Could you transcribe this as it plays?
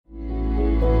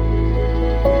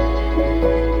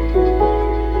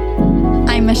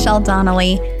Michelle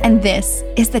Donnelly, and this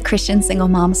is the Christian Single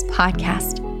Moms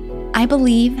Podcast. I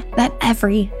believe that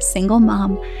every single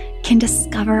mom can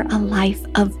discover a life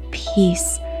of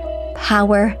peace,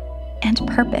 power, and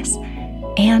purpose,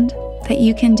 and that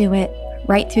you can do it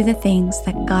right through the things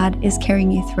that God is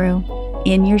carrying you through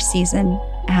in your season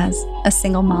as a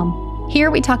single mom.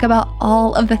 Here we talk about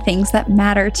all of the things that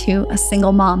matter to a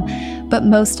single mom, but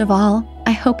most of all,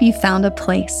 I hope you found a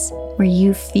place where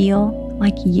you feel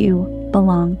like you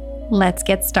belong. Let's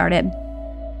get started.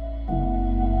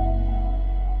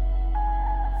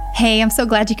 Hey, I'm so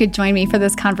glad you could join me for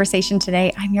this conversation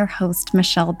today. I'm your host,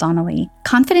 Michelle Donnelly.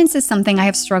 Confidence is something I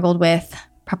have struggled with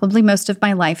probably most of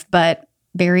my life, but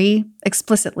very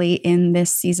explicitly in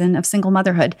this season of single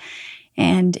motherhood.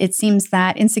 And it seems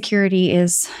that insecurity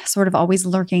is sort of always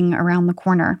lurking around the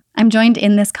corner. I'm joined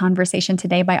in this conversation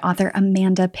today by author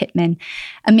Amanda Pittman.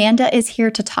 Amanda is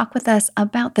here to talk with us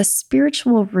about the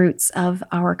spiritual roots of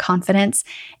our confidence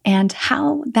and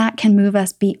how that can move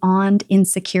us beyond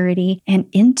insecurity and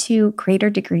into greater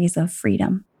degrees of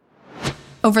freedom.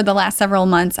 Over the last several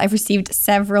months, I've received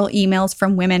several emails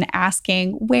from women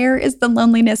asking, where is the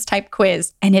loneliness type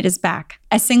quiz? And it is back.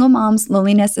 As single moms,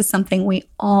 loneliness is something we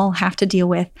all have to deal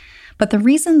with, but the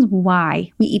reasons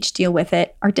why we each deal with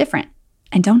it are different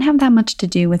and don't have that much to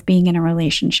do with being in a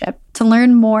relationship. To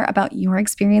learn more about your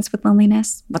experience with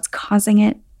loneliness, what's causing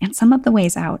it, and some of the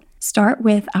ways out, start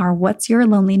with our What's Your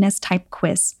Loneliness Type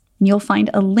quiz. And you'll find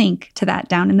a link to that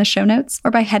down in the show notes or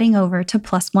by heading over to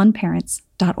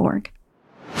plusoneparents.org.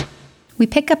 We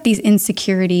pick up these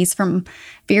insecurities from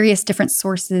various different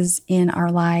sources in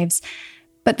our lives,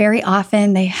 but very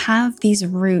often they have these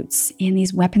roots in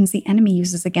these weapons the enemy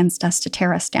uses against us to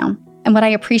tear us down. And what I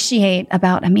appreciate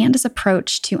about Amanda's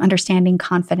approach to understanding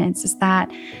confidence is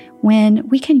that when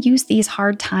we can use these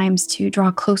hard times to draw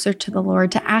closer to the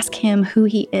Lord, to ask Him who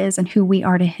He is and who we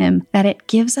are to Him, that it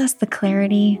gives us the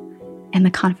clarity and the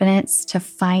confidence to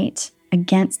fight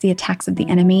against the attacks of the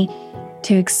enemy,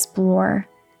 to explore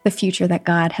the future that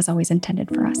God has always intended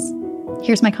for us.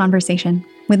 Here's my conversation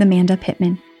with Amanda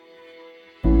Pittman.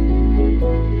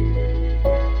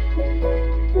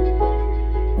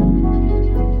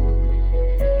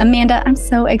 Amanda, I'm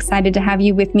so excited to have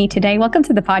you with me today. Welcome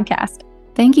to the podcast.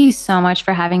 Thank you so much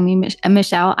for having me,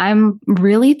 Michelle. I'm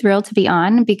really thrilled to be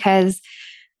on because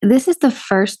this is the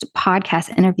first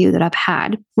podcast interview that I've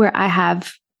had where I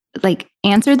have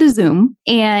answer the Zoom.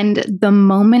 And the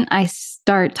moment I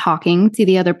start talking to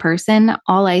the other person,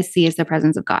 all I see is the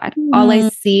presence of God. All I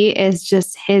see is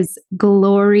just His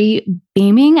glory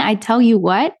beaming. I tell you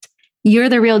what, you're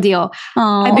the real deal.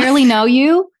 I barely know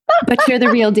you, but you're the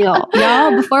real deal.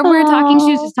 Y'all, before we were talking,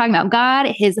 she was just talking about God,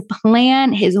 His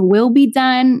plan, His will be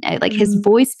done, His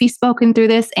voice be spoken through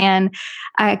this. And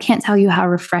I can't tell you how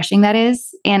refreshing that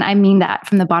is. And I mean that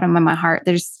from the bottom of my heart.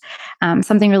 There's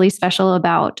something really special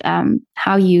about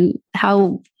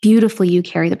how beautifully you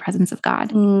carry the presence of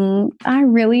God. I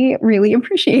really, really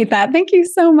appreciate that. Thank you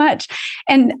so much.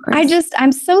 And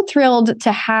I'm so thrilled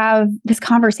to have this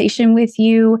conversation with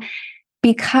you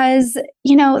because,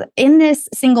 in this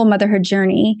single motherhood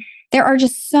journey, there are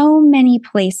just so many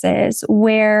places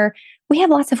where we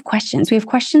have lots of questions. We have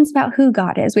questions about who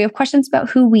God is. We have questions about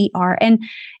who we are. And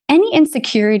any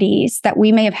insecurities that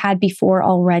we may have had before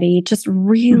already just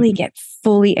really get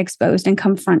fully exposed and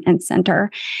come front and center.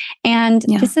 And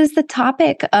this is the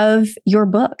topic of your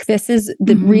book. This is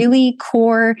the really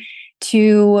core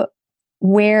to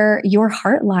where your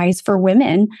heart lies for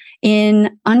women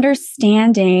in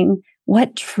understanding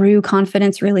what true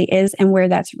confidence really is and where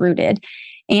that's rooted.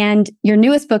 And your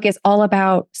newest book is all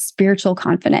about spiritual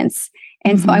confidence.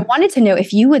 And so I wanted to know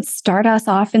if you would start us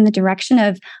off in the direction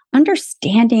of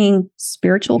understanding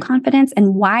spiritual confidence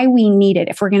and why we need it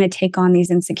if we're going to take on these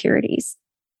insecurities.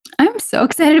 I'm so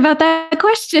excited about that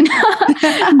question.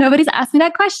 Nobody's asked me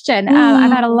that question.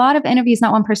 I've had a lot of interviews.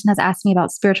 Not one person has asked me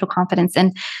about spiritual confidence.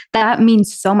 And that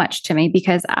means so much to me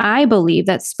because I believe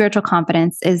that spiritual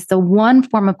confidence is the one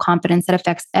form of confidence that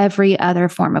affects every other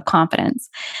form of confidence.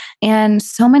 And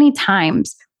so many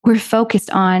times we're focused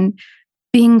on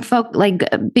being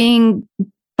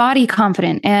body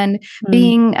confident and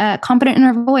being confident in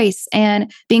our voice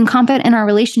and being confident in our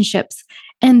relationships.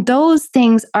 And those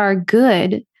things are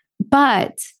good,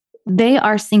 but they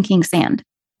are sinking sand.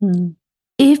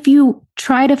 If you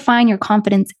try to find your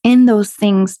confidence in those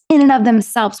things in and of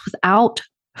themselves without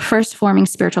first forming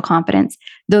spiritual confidence,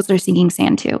 those are sinking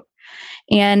sand too.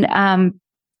 And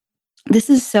this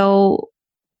is so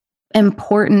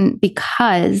important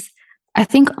because I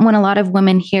think when a lot of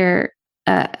women hear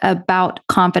about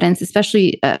confidence,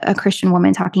 especially a Christian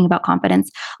woman talking about confidence,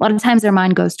 a lot of times their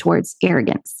mind goes towards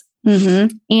arrogance.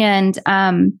 And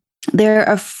they're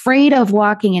afraid of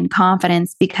walking in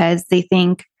confidence because they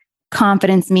think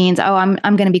confidence means, oh, I'm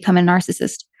going to become a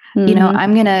narcissist. You know,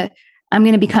 I'm going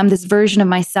to become this version of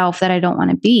myself that I don't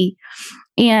want to be.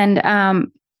 And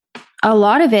a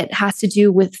lot of it has to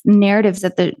do with narratives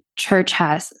that the church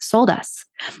has sold us.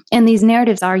 And these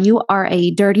narratives are, you are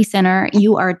a dirty sinner.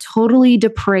 You are totally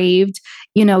depraved.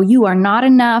 You know, you are not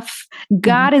enough.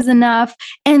 God is enough.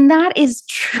 And that is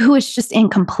true. It's just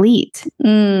incomplete.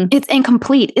 It's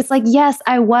incomplete. It's like, yes,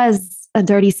 I was a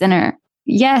dirty sinner.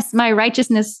 Yes, my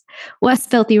righteousness was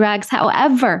filthy rags.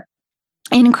 However,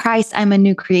 in Christ, I'm a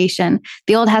new creation.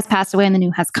 The old has passed away and the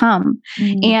new has come.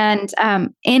 And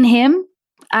in him,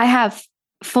 I have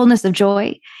fullness of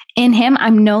joy. In him,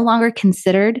 I'm no longer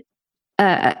considered,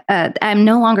 I'm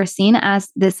no longer seen as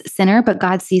this sinner, but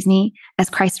God sees me as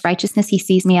Christ's righteousness. He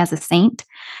sees me as a saint.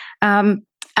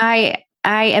 I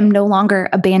am no longer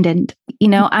abandoned. You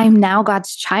know, I'm now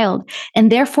God's child.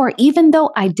 And therefore, even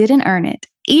though I didn't earn it,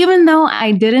 even though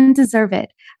I didn't deserve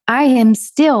it, I am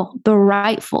still the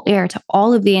rightful heir to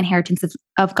all of the inheritance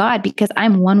of God because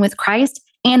I'm one with Christ.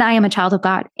 And I am a child of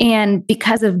God. And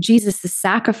because of Jesus'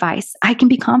 sacrifice, I can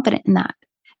be confident in that.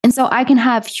 And so I can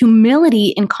have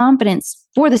humility and confidence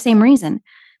for the same reason,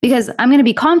 because I'm going to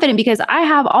be confident because I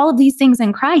have all of these things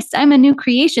in Christ. I'm a new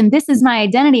creation. This is my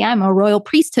identity. I'm a royal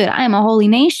priesthood. I am a holy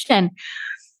nation.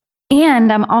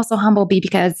 And I'm also humble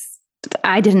because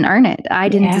I didn't earn it. I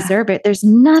didn't deserve it. There's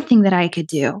nothing that I could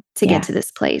do to get to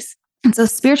this place. And so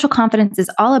spiritual confidence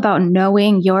is all about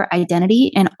knowing your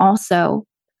identity and also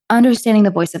understanding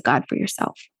the voice of God for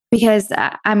yourself. Because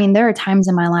I mean, there are times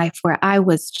in my life where I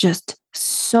was just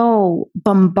so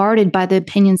bombarded by the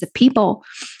opinions of people,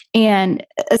 and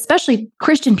especially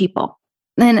Christian people.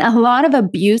 And a lot of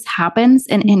abuse happens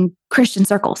in Christian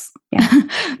circles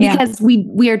because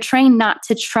we are trained not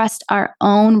to trust our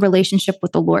own relationship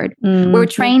with the Lord. We're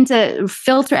trained to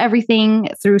filter everything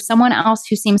through someone else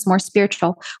who seems more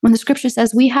spiritual. When the scripture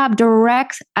says we have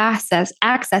direct access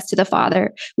to the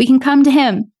Father, we can come to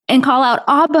him and call out,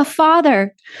 Abba,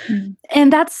 Father.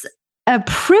 And that's a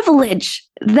privilege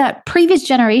that previous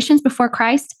generations before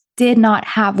Christ did not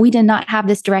have. We did not have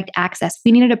this direct access.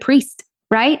 We needed a priest.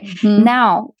 Right?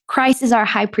 Now, Christ is our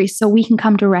high priest, so we can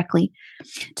come directly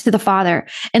to the Father.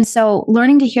 And so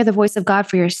learning to hear the voice of God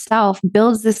for yourself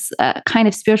builds this kind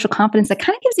of spiritual confidence that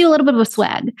kind of gives you a little bit of a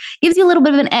swag, gives you a little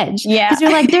bit of an edge. Because you're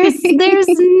like, there's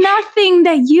nothing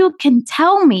that you can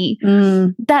tell me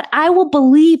that I will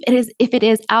believe it is, if it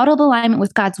is out of alignment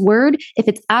with God's word, if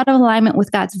it's out of alignment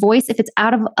with God's voice, if it's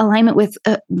out of alignment with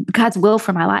God's will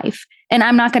for my life. And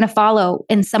I'm not going to follow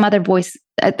in some other voice.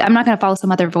 I'm not going to follow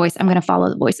some other voice. I'm going to follow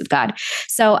the voice of God.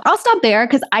 So I'll stop there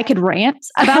because I could rant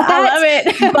about that. I love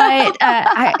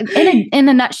it. But in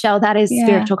a nutshell, that is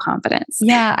spiritual confidence.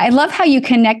 Yeah. I love how you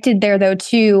connected there, though,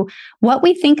 to what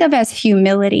we think of as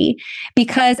humility,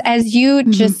 because as you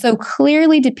just so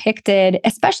clearly depicted,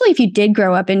 especially if you did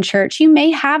grow up in church, you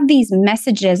may have these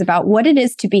messages about what it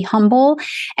is to be humble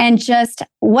and just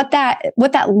what that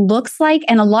looks like.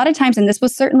 And a lot of times, and this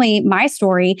was certainly my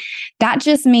story, that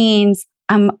just means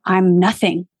I'm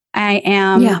nothing. I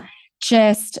am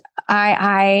just,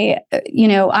 I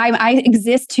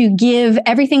exist to give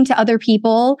everything to other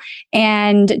people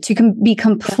and to be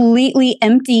completely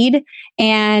emptied.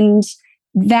 And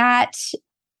that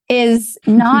is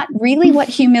not really what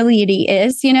humility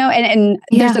is, you know, and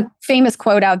there's a famous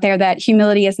quote out there that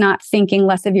humility is not thinking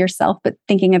less of yourself, but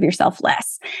thinking of yourself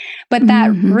less. But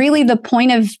that really the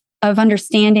point of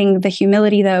understanding the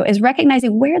humility, though, is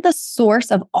recognizing where the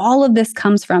source of all of this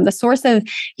comes from, the source of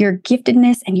your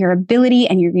giftedness and your ability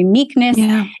and your uniqueness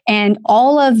and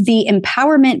all of the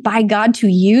empowerment by God to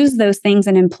use those things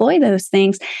and employ those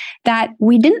things, that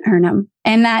we didn't earn them,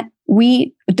 and that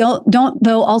we don't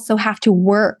though also have to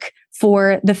work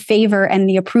for the favor and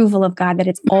the approval of God that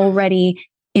it's already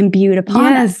imbued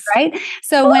upon us, right?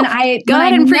 So when I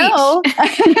know,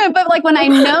 but like when I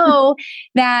know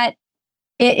that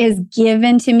it is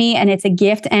given to me and it's a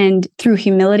gift, and through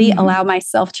humility, allow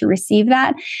myself to receive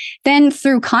that, then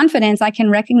through confidence, I can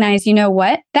recognize, you know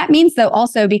what? That means though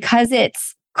also, because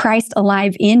it's Christ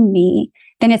alive in me,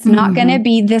 then it's not going to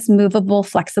be this movable,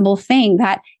 flexible thing,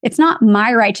 that it's not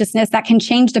my righteousness that can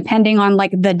change depending on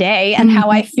like the day and how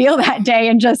I feel that day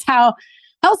and just how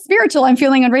spiritual I'm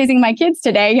feeling and raising my kids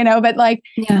today, you know, but like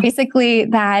basically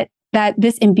that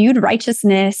this imbued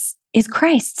righteousness is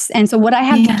Christ's. And so what I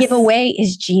have to give away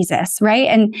is Jesus, right?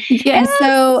 And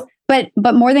so,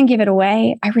 but more than give it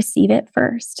away, I receive it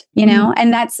first, you know?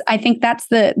 And I think that's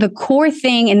the core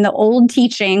thing in the old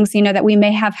teachings, you know, that we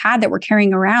may have had that we're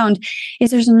carrying around,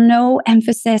 is there's no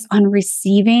emphasis on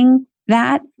receiving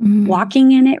that,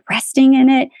 walking in it, resting in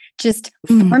it, just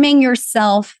forming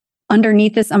yourself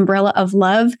underneath this umbrella of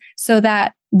love so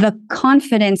that the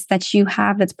confidence that you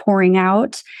have that's pouring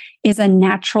out is a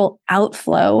natural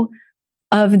outflow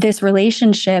of this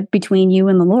relationship between you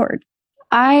and the Lord.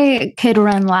 I could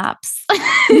run laps.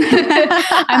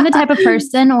 I'm the type of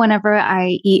person, whenever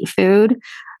I eat food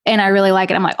and I really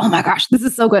like it, I'm like, oh my gosh, this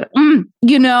is so good. And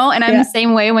I'm the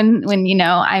same way when,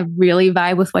 I really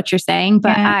vibe with what you're saying,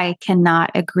 but I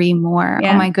cannot agree more.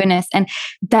 Oh my goodness. And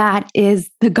that is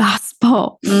the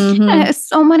gospel.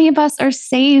 So many of us are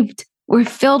saved. We're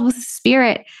filled with the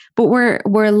Spirit, but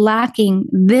we're lacking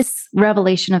this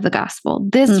revelation of the gospel,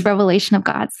 this revelation of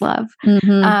God's love.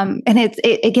 And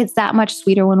it gets that much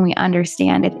sweeter when we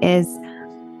understand it is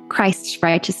Christ's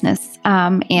righteousness,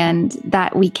 and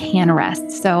that we can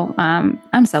rest. So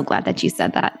I'm so glad that you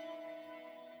said that.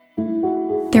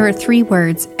 There are 3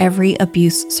 words every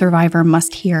abuse survivor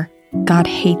must hear. God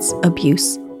hates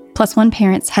abuse. Plus One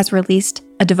Parents has released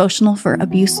a devotional for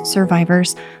abuse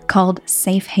survivors called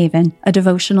Safe Haven, a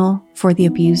devotional for the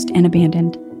abused and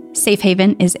abandoned. Safe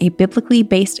Haven is a biblically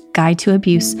based guide to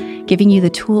abuse, giving you the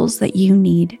tools that you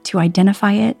need to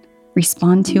identify it,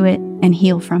 respond to it, and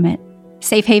heal from it.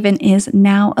 Safe Haven is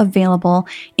now available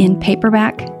in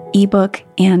paperback, ebook,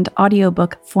 and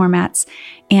audiobook formats,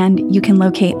 and you can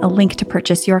locate a link to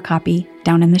purchase your copy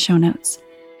down in the show notes.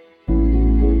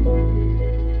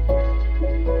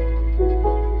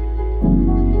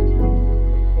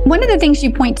 One of the things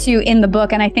you point to in the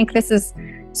book, and I think this is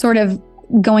sort of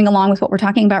going along with what we're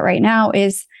talking about right now,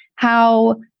 is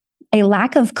how a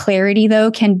lack of clarity,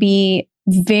 though, can be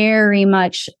very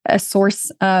much a source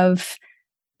of,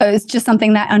 it's just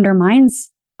something that undermines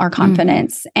our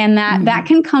confidence. And that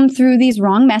can come through these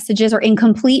wrong messages or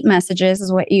incomplete messages,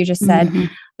 is what you just said.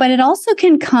 But it also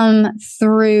can come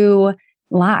through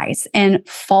lies and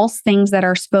false things that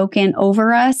are spoken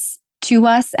over us, to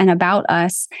us, and about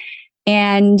us.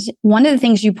 And one of the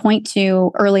things you point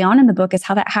to early on in the book is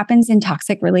how that happens in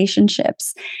toxic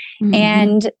relationships.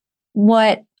 And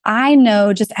what I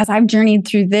know, just as I've journeyed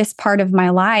through this part of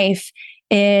my life,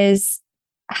 is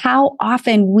how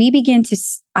often we begin to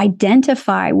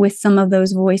identify with some of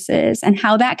those voices, and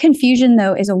how that confusion,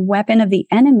 though, is a weapon of the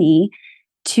enemy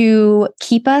to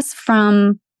keep us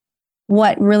from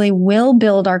what really will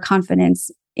build our confidence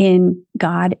in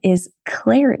God, is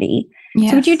clarity.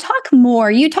 So would you talk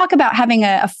more? You talk about having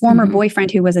a former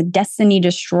boyfriend who was a destiny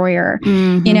destroyer,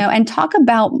 and talk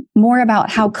about more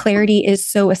about how clarity is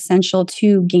so essential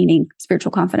to gaining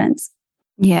spiritual confidence.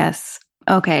 Yes.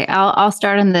 Okay. I'll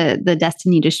start on the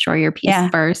destiny destroyer piece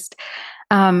first.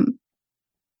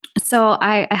 So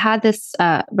I had this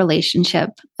relationship.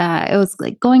 It was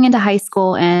like going into high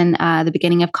school and the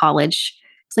beginning of college.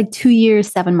 It's like 2 years,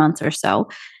 7 months or so.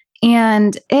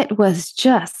 And it was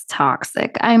just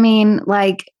toxic. I mean,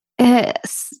 like I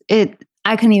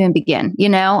couldn't even begin,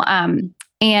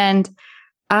 and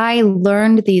I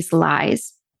learned these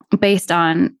lies based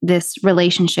on this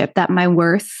relationship, that my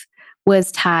worth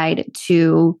was tied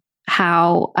to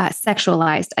how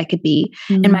sexualized I could be.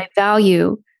 And my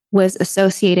value was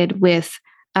associated with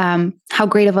how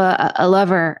great of a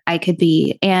lover I could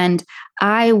be. And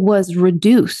I was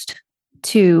reduced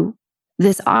to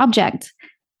this object,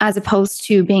 as opposed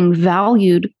to being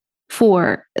valued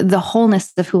for the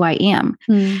wholeness of who I am.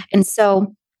 And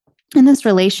so in this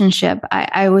relationship,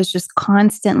 I was just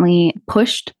constantly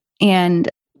pushed and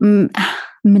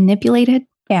manipulated,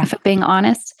 if I'm being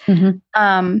honest,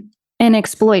 and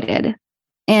exploited.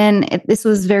 And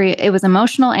it was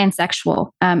emotional and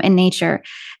sexual in nature.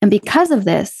 And because of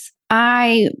this,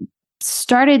 I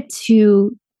started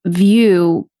to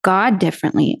view God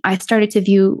differently. I started to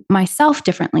view myself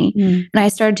differently, and I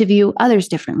started to view others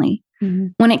differently.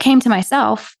 When it came to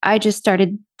myself, I just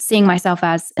started seeing myself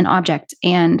as an object,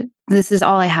 and this is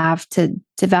all I have to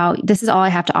value. This is all I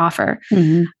have to offer.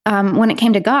 When it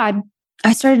came to God,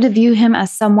 I started to view him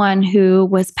as someone who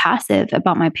was passive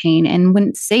about my pain and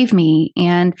wouldn't save me,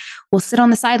 and will sit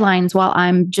on the sidelines while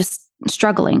I'm just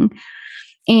struggling.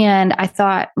 And I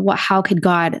thought, how could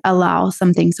God allow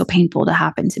something so painful to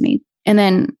happen to me? And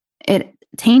then it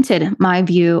tainted my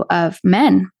view of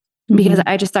men, because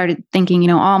I just started thinking,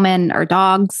 all men are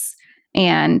dogs,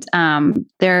 and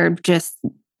they're just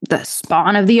the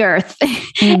spawn of the earth.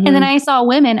 And then I saw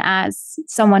women as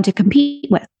someone to compete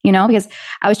with, because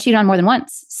I was cheated on more than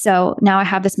once. So now I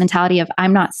have this mentality of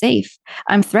I'm not safe,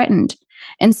 I'm threatened.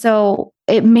 And so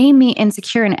it made me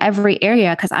insecure in every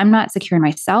area, because I'm not secure in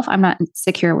myself. I'm not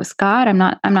secure with God. I'm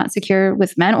not secure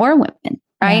with men or women.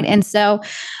 Right. And so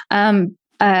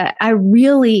I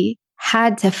really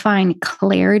had to find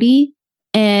clarity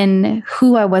in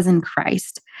who I was in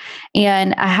Christ.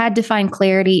 And I had to find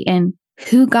clarity in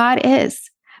who God is,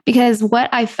 because what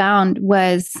I found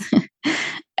was,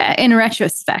 in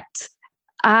retrospect,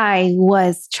 I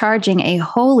was charging a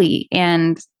holy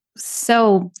and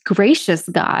so gracious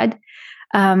God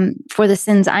for the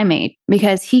sins I made,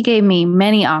 because he gave me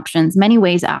many options, many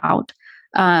ways out.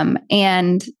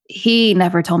 And he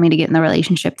never told me to get in the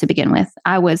relationship to begin with.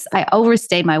 I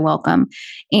overstayed my welcome,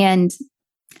 and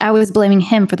I was blaming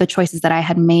him for the choices that I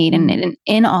had made. And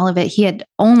in all of it, he had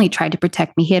only tried to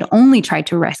protect me. He had only tried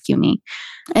to rescue me.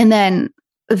 And then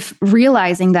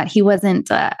realizing that he wasn't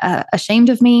ashamed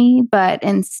of me, but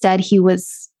instead he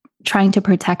was trying to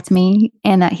protect me,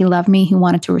 and that he loved me. He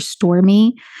wanted to restore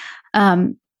me.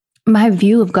 My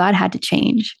view of God had to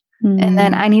change. And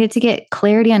then I needed to get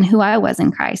clarity on who I was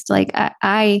in Christ. Like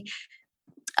I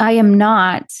am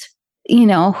not,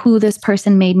 who this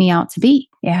person made me out to be.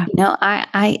 Yeah.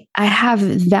 I have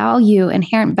value,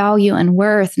 inherent value and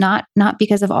worth, not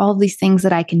because of all of these things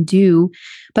that I can do,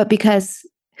 but because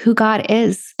who God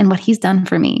is and what he's done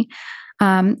for me.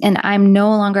 And I'm no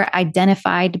longer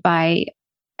identified by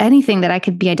anything that I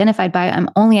could be identified by. I'm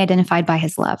only identified by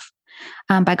his love,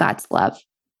 by God's love.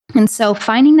 And so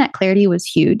finding that clarity was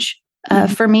huge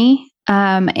for me.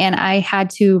 And I had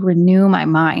to renew my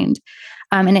mind.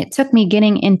 And it took me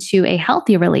getting into a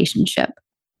healthy relationship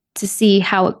to see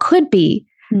how it could be.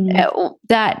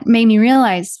 That made me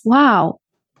realize, wow,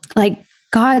 like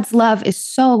God's love is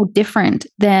so different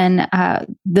than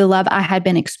the love I had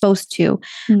been exposed to.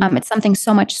 It's something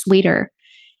so much sweeter.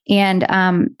 And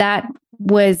that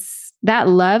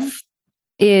love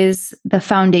is the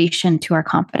foundation to our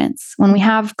confidence. When we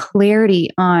have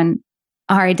clarity on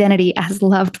our identity as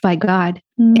loved by God,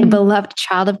 a beloved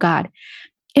child of God,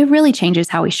 it really changes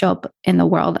how we show up in the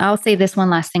world. I'll say this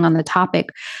one last thing on the topic.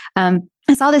 I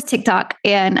saw this TikTok,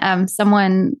 and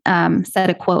someone said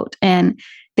a quote, and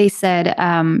they said,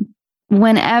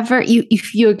 whenever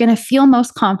you're going to feel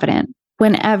most confident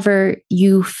whenever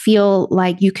you feel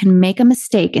like you can make a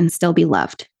mistake and still be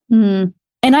loved. And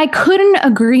I couldn't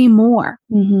agree more.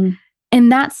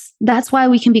 And that's why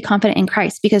we can be confident in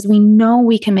Christ, because we know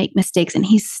we can make mistakes and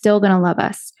he's still going to love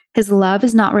us. His love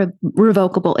is not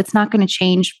revocable. It's not going to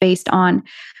change based on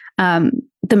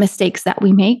the mistakes that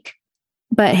we make,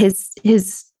 but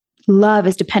his love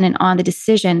is dependent on the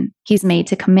decision he's made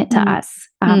to commit to us.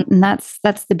 And that's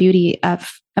the beauty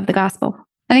of the gospel.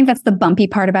 I think that's the bumpy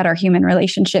part about our human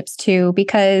relationships too,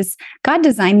 because God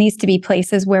designed these to be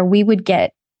places where we would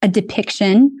get a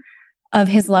depiction of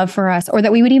his love for us, or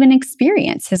that we would even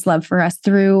experience his love for us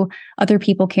through other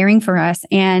people caring for us.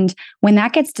 And when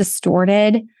that gets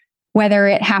distorted, whether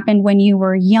it happened when you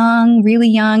were young, really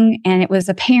young, and it was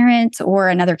a parent or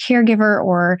another caregiver,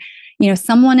 or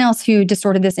someone else who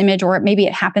distorted this image, or maybe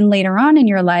it happened later on in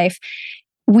your life,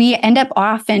 we end up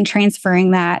often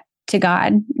transferring that to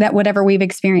God, that whatever we've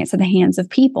experienced at the hands of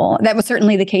people. That was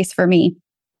certainly the case for me.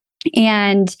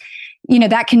 And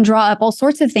that can draw up all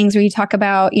sorts of things where you talk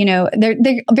about, there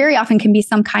very often can be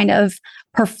some kind of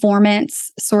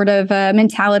performance sort of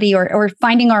mentality, or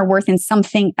finding our worth in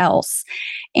something else.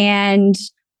 And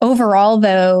overall,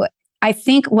 though, I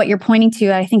think what you're pointing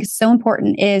to, I think is so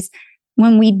important, is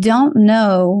when we don't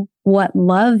know what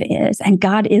love is, and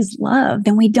God is love,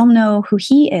 then we don't know who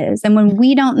he is. And when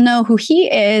we don't know who he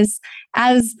is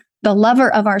as the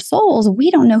lover of our souls, we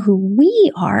don't know who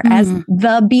we are as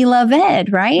the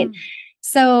beloved, right?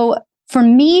 So for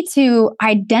me to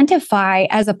identify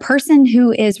as a person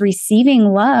who is receiving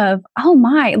love, oh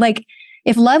my, like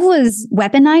if love was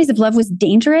weaponized, if love was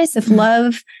dangerous, if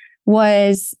love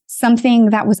was something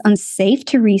that was unsafe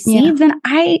to receive, then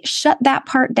I shut that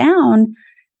part down.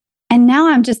 And now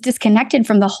I'm just disconnected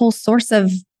from the whole source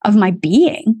of my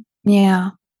being. Yeah.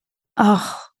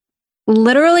 Oh,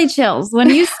 literally chills when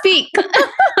you speak.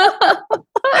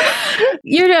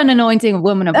 You're an anointing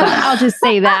woman of God. I'll just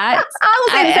say that. I'll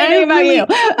say the same about you.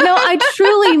 No, I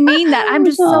truly mean that. I'm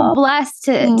just so blessed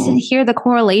to hear the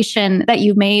correlation that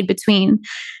you've made between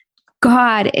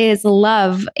God is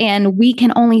love, and we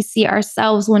can only see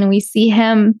ourselves when we see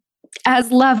him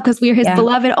as love because we are his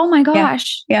beloved. Oh my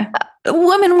gosh. Yeah.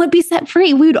 Women would be set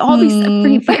free. We would all be set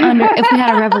free if we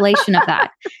had a revelation of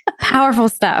that. Powerful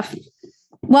stuff.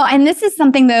 Well, and this is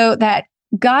something though that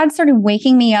God started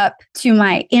waking me up to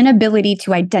my inability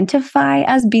to identify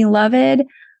as beloved.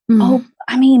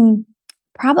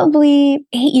 Probably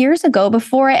 8 years ago,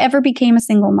 before I ever became a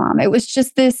single mom. It was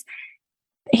just this,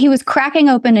 he was cracking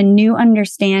open a new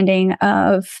understanding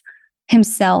of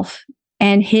himself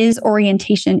and his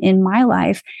orientation in my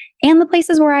life, and the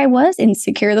places where I was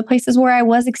insecure, the places where I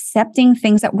was accepting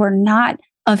things that were not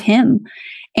of him.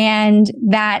 And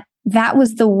that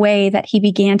was the way that he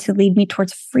began to lead me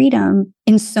towards freedom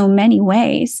in so many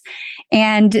ways.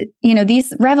 And,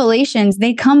 these revelations,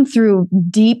 they come through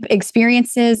deep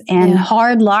experiences and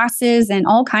hard losses and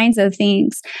all kinds of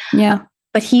things. Yeah.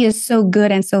 But he is so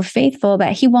good and so faithful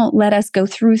that he won't let us go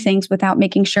through things without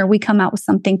making sure we come out with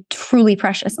something truly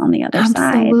precious on the other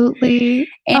side. Absolutely.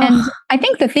 And I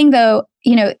think the thing, though,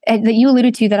 that you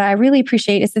alluded to that I really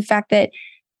appreciate is the fact that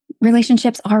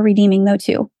relationships are redeeming, though,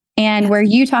 too. And where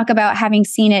you talk about having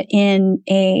seen it in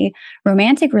a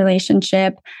romantic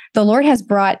relationship, the Lord has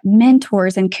brought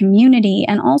mentors and community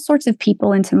and all sorts of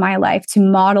people into my life to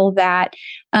model that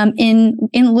in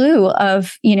lieu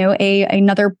of,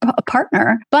 another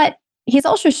partner. But he's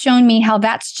also shown me how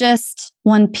that's just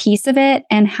one piece of it,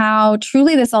 and how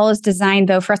truly this all is designed,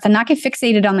 though, for us to not get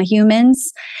fixated on the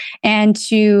humans and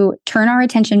to turn our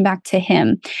attention back to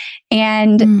him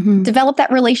and develop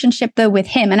that relationship, though, with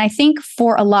him. And I think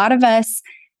for a lot of us,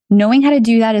 knowing how to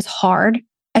do that is hard,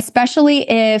 especially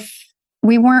if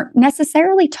we weren't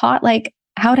necessarily taught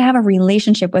how to have a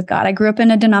relationship with God. I grew up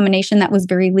in a denomination that was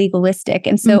very legalistic.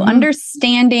 And so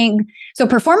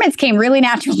performance came really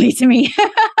naturally to me.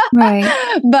 Right.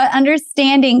 But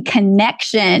understanding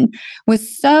connection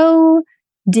was so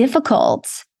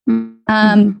difficult.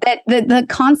 That the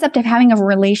concept of having a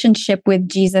relationship with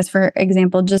Jesus, for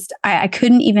example, just I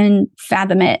couldn't even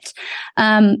fathom it.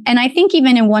 And I think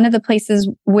even in one of the places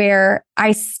where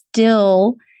I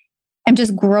still am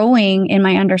just growing in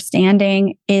my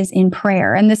understanding is in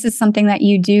prayer. And this is something that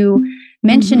you do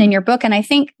mention in your book. And I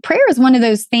think prayer is one of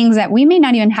those things that we may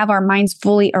not even have our minds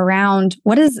fully around.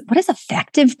 What does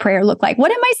effective prayer look like?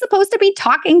 What am I supposed to be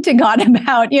talking to God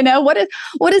about?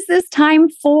 What is this time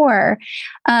for?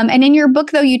 And in your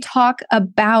book, though, you talk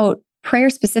about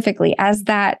prayer specifically as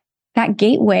that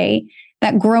gateway,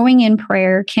 that growing in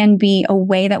prayer can be a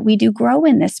way that we do grow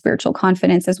in this spiritual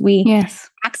confidence as we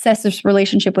access this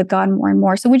relationship with God more and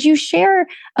more. So would you share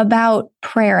about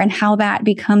prayer and how that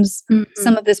becomes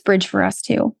some of this bridge for us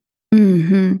too?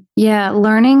 Yeah,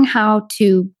 learning how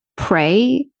to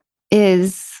pray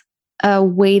is a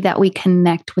way that we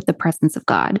connect with the presence of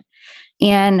God.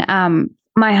 And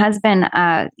my husband,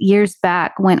 years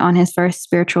back, went on his first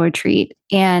spiritual retreat,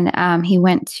 and he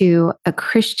went to a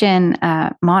Christian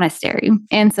monastery.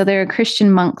 And so there are Christian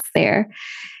monks there,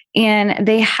 and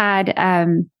they had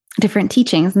different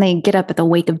teachings, and they get up at the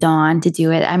wake of dawn to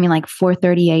do it.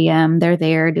 4:30 a.m. They're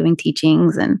there doing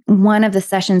teachings. And one of the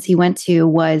sessions he went to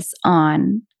was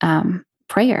on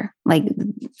prayer, like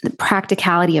the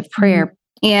practicality of prayer.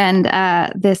 And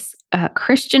this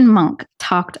Christian monk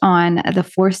talked on the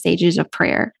 4 stages of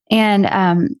prayer. And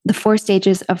the 4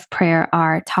 stages of prayer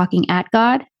are talking at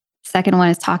God. Second one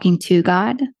is talking to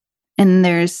God. And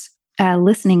there's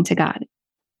listening to God.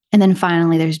 And then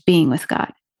finally, there's being with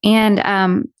God.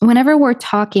 And whenever we're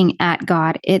talking at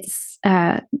God, it's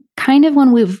kind of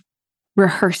when we've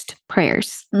rehearsed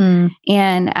prayers. And,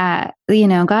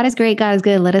 God is great, God is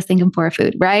good, let us thank him for our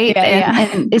food, right?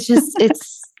 And it's just,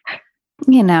 it's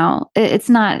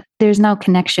not, there's no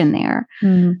connection there.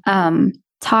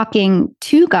 Talking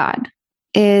to God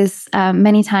is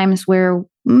many times where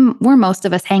most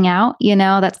of us hang out.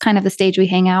 That's kind of the stage we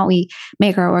hang out. We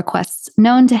make our requests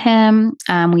known to him.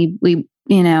 We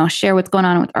share what's going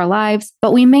on with our lives,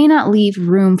 but we may not leave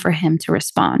room for him to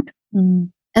respond.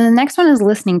 And the next one is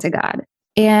listening to God.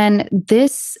 And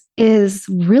this is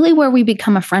really where we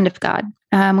become a friend of God.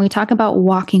 We talk about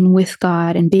walking with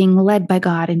God and being led by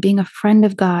God and being a friend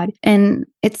of God. And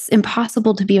it's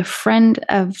impossible to be a friend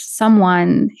of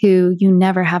someone who you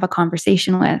never have a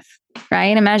conversation with,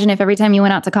 right? Imagine if every time you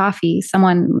went out to coffee,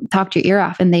 someone talked your ear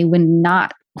off and they would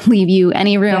not leave you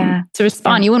any room to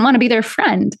respond. You wouldn't want to be their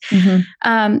friend.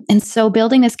 And so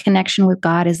building this connection with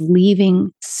God is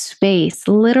leaving space,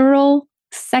 literal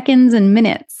seconds and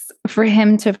minutes for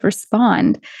him to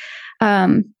respond.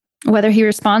 Whether he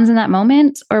responds in that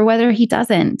moment or whether he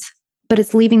doesn't, but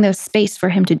it's leaving those space for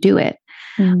him to do it.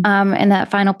 And that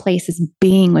final place is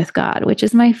being with God, which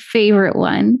is my favorite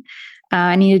one.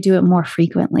 I need to do it more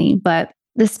frequently, but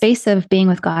the space of being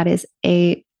with God is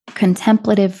a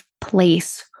contemplative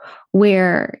place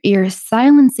where you're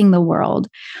silencing the world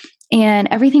and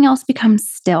everything else becomes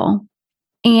still.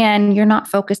 And you're not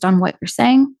focused on what you're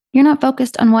saying. You're not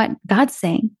focused on what God's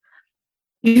saying.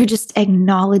 You're just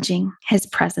acknowledging his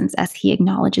presence as he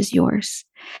acknowledges yours.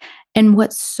 And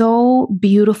what's so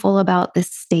beautiful about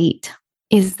this state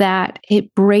is that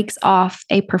it breaks off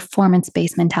a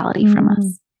performance-based mentality from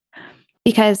us.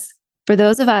 Because for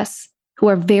those of us who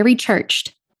are very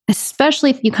churched, especially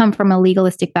if you come from a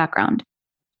legalistic background,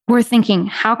 we're thinking,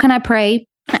 how can I pray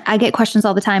I get questions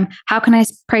all the time. How can I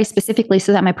pray specifically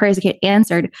so that my prayers get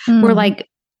answered? We're like,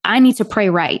 I need to pray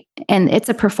right. And it's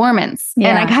a performance.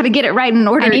 And I got to get it right in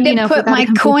order. I need to put my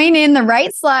coin in the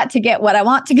right slot to get what I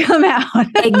want to come out.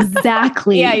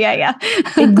 Exactly. Yeah.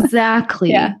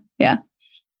 Exactly. Yeah.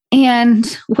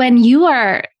 And when you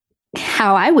are,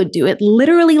 how I would do it,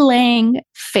 literally laying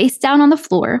face down on the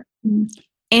floor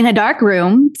in a dark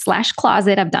room /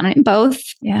 closet. I've done it in both.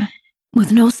 Yeah.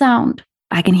 With no sound.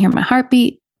 I can hear my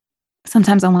heartbeat.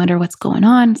 Sometimes I wonder what's going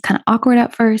on. It's kind of awkward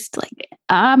at first. Like,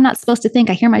 I'm not supposed to think.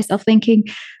 I hear myself thinking,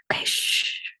 okay,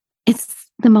 shh. It's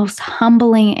the most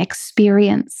humbling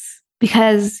experience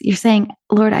because you're saying,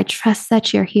 Lord, I trust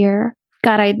that you're here.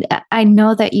 God, I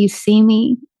know that you see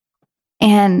me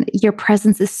and your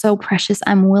presence is so precious.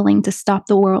 I'm willing to stop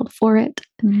the world for it.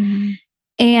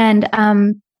 And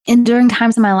during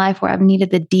times in my life where I've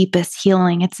needed the deepest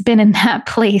healing, it's been in that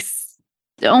place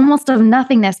almost of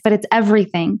nothingness, but it's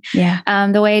everything. Yeah.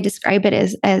 The way I describe it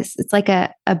is as it's like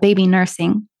a baby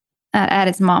nursing at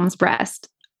its mom's breast.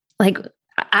 Like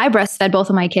I breastfed both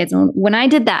of my kids. And when I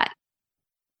did that,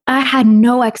 I had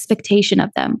no expectation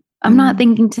of them. I'm not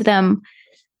thinking to them,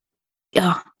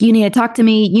 oh, you need to talk to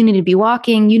me. You need to be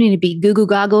walking. You need to be goo goo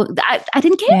goggle. I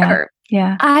didn't care.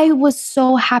 Yeah. I was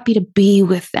so happy to be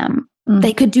with them.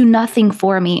 They could do nothing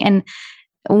for me. And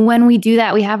when we do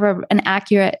that, we have an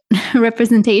accurate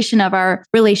representation of our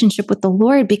relationship with the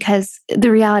Lord, because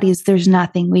the reality is there's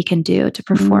nothing we can do to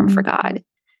perform for God.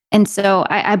 And so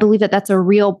I believe that that's a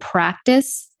real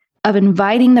practice of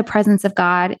inviting the presence of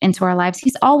God into our lives.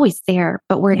 He's always there,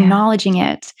 but we're acknowledging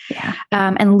it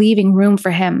and leaving room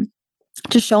for him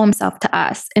to show himself to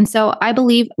us. And so I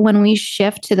believe when we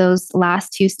shift to those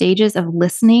last two stages of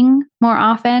listening more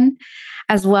often,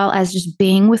 as well as just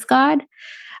being with God,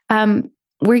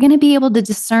 we're going to be able to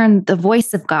discern the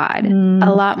voice of God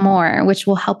a lot more, which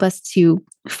will help us to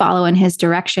follow in his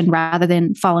direction rather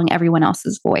than following everyone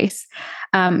else's voice.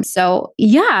 So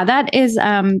that is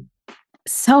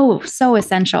so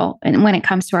essential when it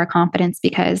comes to our confidence,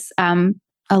 because a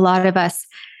lot of us,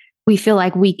 we feel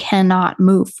like we cannot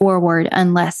move forward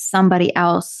unless somebody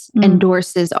else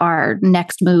endorses our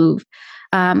next move.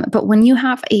 But when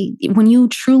you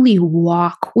truly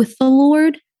walk with the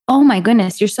Lord, oh my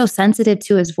goodness, you're so sensitive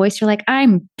to his voice. You're like,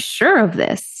 I'm sure of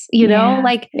this,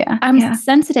 I'm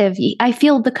sensitive. I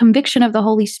feel the conviction of the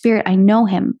Holy Spirit. I know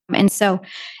him. And so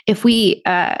if we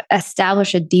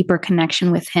establish a deeper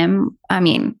connection with him, I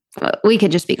mean, we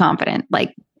could just be confident,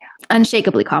 like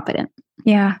unshakably confident.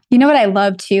 Yeah. You know what I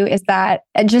love too is that,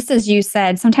 just as you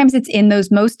said, sometimes it's in those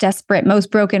most desperate,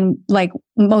 most broken, like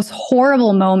most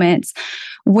horrible moments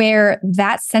where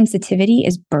that sensitivity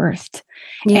is birthed.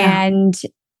 Yeah. And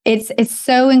it's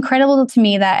so incredible to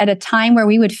me that at a time where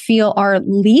we would feel our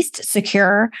least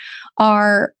secure,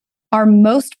 our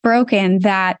most broken,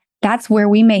 that's where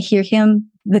we may hear him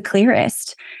the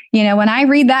clearest. When I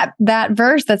read that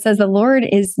verse that says the Lord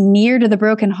is near to the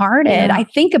brokenhearted, I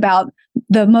think about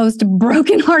the most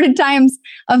brokenhearted times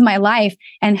of my life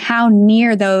and how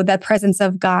near, though, the presence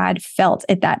of God felt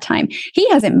at that time. He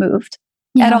hasn't moved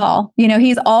at all.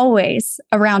 He's always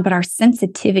around, but our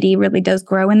sensitivity really does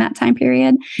grow in that time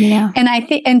period. Yeah. And I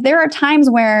think, and there are times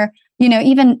where,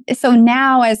 even so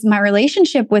now as my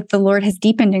relationship with the Lord has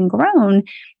deepened and grown,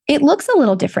 it looks a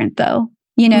little different though,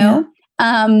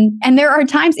 and there are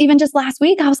times, even just last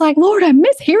week, I was like, Lord, I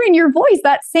miss hearing your voice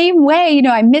that same way.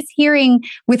 I miss hearing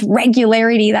with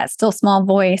regularity that still small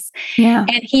voice. Yeah.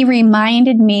 And he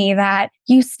reminded me that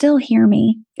you still hear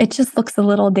me. It just looks a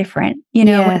little different.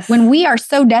 When we are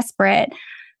so desperate,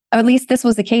 or at least this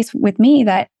was the case with me,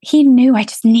 that he knew I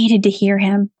just needed to hear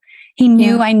him. He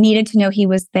knew I needed to know he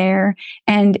was there.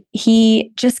 And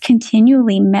he just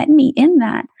continually met me in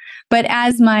that. But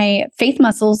as my faith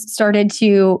muscles started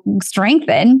to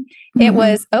strengthen, it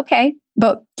was, okay,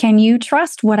 but can you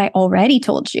trust what I already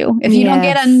told you? If you don't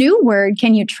get a new word,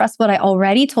 can you trust what I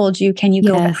already told you? Can you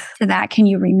go back to that? Can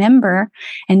you remember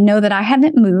and know that I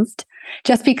haven't moved?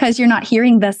 Just because you're not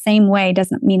hearing the same way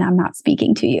doesn't mean I'm not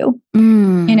speaking to you,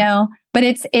 But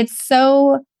it's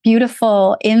so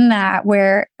beautiful in that,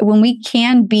 where when we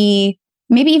can be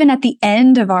maybe even at the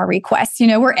end of our requests,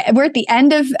 we're at the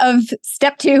end of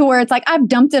step 2, where it's like, I've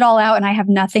dumped it all out and I have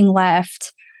nothing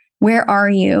left. Where are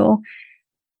you?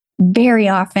 Very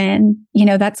often,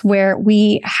 that's where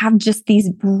we have just these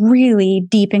really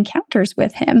deep encounters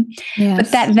with him.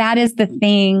 Yes. But that is the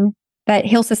thing, that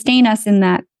he'll sustain us in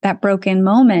that broken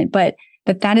moment, but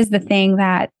that is the thing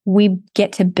that we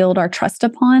get to build our trust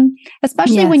upon,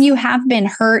 especially when you have been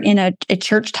hurt in a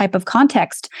church type of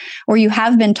context, or you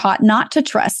have been taught not to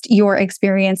trust your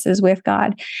experiences with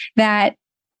God, that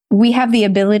we have the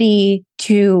ability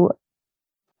to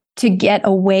get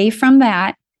away from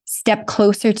that, step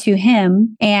closer to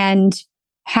him, and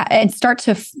start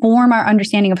to form our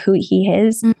understanding of who he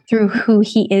is through who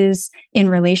he is in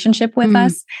relationship with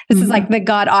us. This is like the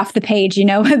God off the page,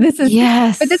 this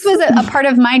is, but this was a part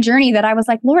of my journey that I was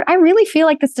like, Lord, I really feel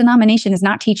like this denomination is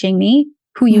not teaching me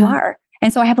who you are.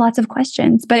 And so I have lots of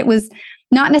questions, but it was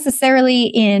not necessarily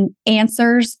in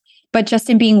answers, but just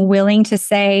in being willing to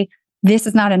say, this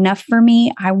is not enough for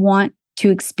me. I want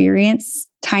to experience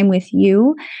time with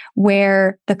you,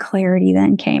 where the clarity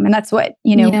then came. And that's what,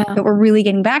 that we're really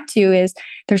getting back to is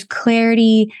there's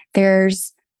clarity,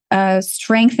 there's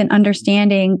strength and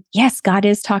understanding. Yes, God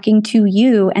is talking to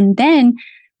you. And then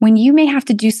when you may have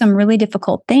to do some really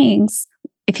difficult things,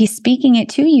 if he's speaking it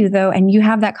to you though, and you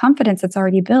have that confidence that's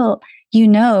already built,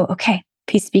 okay,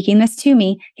 if he's speaking this to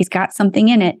me, he's got something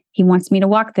in it. He wants me to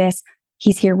walk this.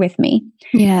 He's here with me.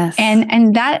 Yes.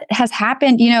 And that has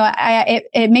happened.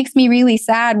 It makes me really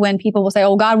sad when people will say,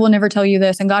 oh, God will never tell you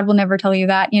this and God will never tell you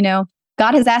that.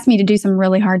 God has asked me to do some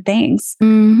really hard things,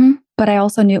 but I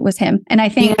also knew it was him. And I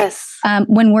think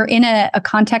when we're in a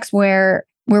context where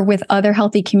we're with other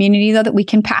healthy community, though, that we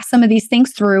can pass some of these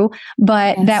things through,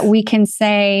 but that we can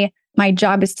say, my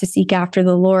job is to seek after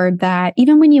the Lord, that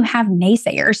even when you have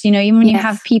naysayers, even when you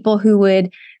have people who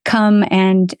would come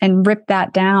and rip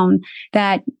that down,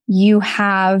 that you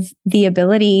have the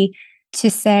ability to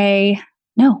say,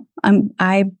 no,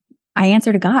 I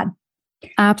answer to God.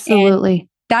 Absolutely. And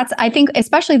that's, I think,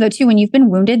 especially though too, when you've been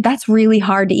wounded, that's really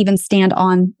hard to even stand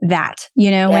on that,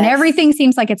 when everything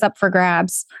seems like it's up for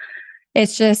grabs.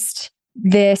 It's just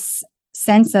this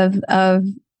sense of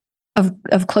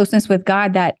closeness with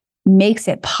God that makes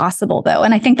it possible though.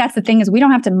 And I think that's the thing, is we don't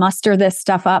have to muster this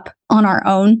stuff up on our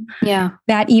own. Yeah.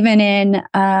 That even in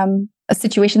a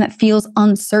situation that feels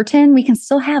uncertain, we can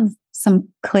still have some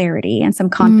clarity and some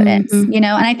confidence, and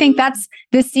I think that's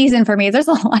this season for me. There's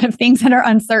a lot of things that are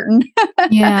uncertain.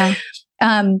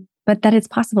 But that it's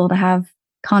possible to have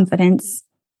confidence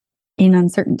in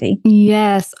uncertainty.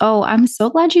 Yes. Oh, I'm so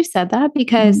glad you said that,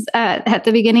 because at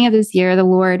the beginning of this year, the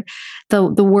word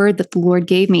that the Lord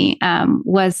gave me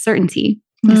was certainty.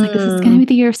 He's like, this is going to be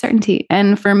the year of certainty.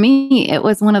 And for me, it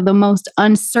was one of the most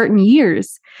uncertain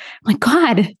years. I'm like,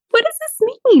 God, what does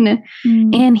this mean?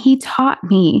 And he taught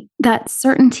me that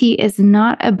certainty is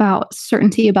not about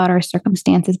certainty about our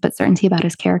circumstances, but certainty about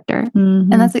his character.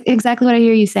 And that's exactly what I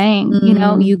hear you saying.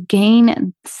 You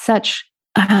gain such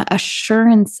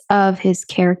assurance of his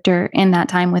character in that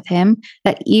time with him,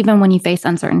 that even when you face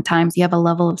uncertain times, you have a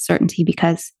level of certainty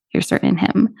because you're certain in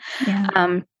him.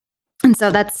 And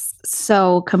so that's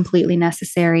so completely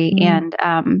necessary. And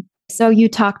so you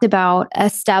talked about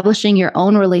establishing your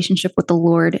own relationship with the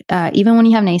Lord, even when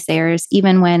you have naysayers,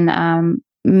 even when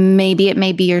maybe it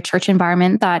may be your church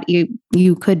environment that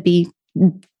you could be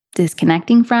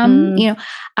disconnecting from.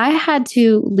 I had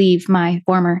to leave my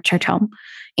former church home,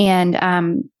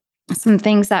 and some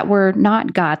things that were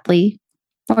not godly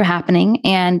were happening,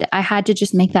 and I had to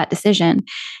just make that decision.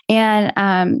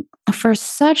 And for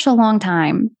such a long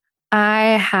time,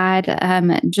 I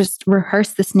had just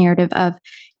rehearsed this narrative of,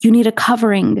 you need a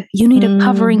covering, you need a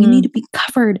covering, you need to be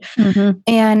covered.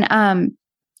 And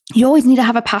you always need to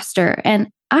have a pastor. And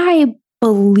I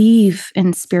believe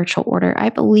in spiritual order. I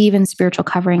believe in spiritual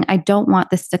covering. I don't want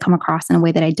this to come across in a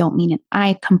way that I don't mean it.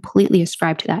 I completely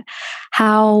ascribe to that.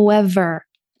 However,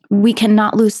 we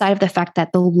cannot lose sight of the fact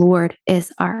that the Lord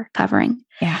is our covering.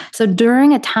 So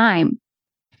during a time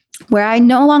where I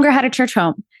no longer had a church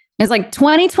home, it's like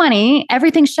 2020,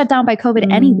 everything's shut down by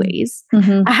COVID anyways.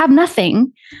 I have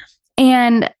nothing.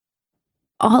 And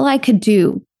all I could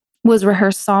do was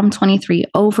rehearse Psalm 23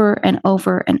 over and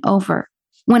over and over.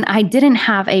 When I didn't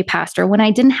have a pastor, when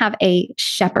I didn't have a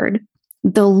shepherd,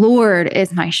 the Lord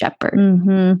is my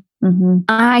shepherd.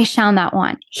 I shall not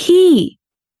want. He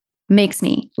makes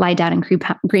me lie down in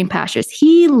green pastures.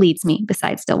 He leads me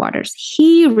beside still waters.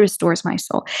 He restores my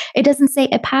soul. It doesn't say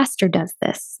a pastor does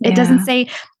this. It doesn't say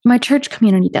my church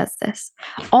community does this.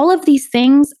 All of these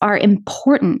things are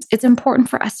important. It's important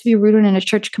for us to be rooted in a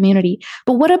church community.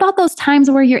 But what about those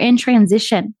times where you're in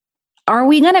transition? Are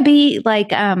we going to be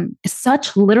like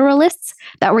such literalists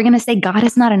that we're going to say God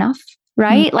is not enough?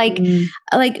 Right? Like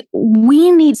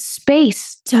we need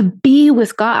space to be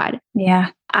with God.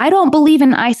 I don't believe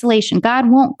in isolation. God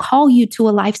won't call you to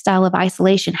a lifestyle of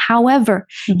isolation. However,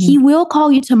 he will call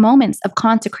you to moments of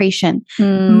consecration,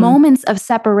 moments of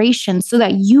separation, so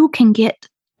that you can get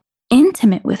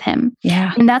intimate with him.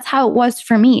 Yeah. And that's how it was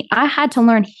for me. I had to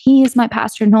learn he is my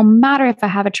pastor, no matter if I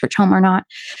have a church home or not,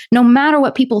 no matter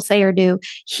what people say or do,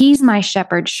 he's my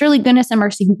shepherd. Surely goodness and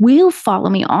mercy will follow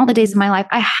me all the days of my life.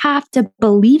 I have to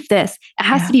believe this. It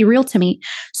has to be real to me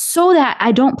so that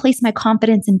I don't place my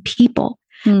confidence in people.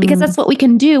 Because that's what we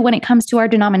can do when it comes to our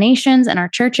denominations and our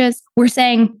churches. We're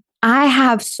saying, I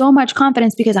have so much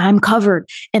confidence because I'm covered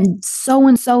and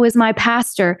so is my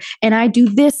pastor and I do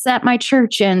this at my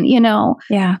church and,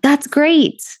 that's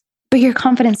great. But your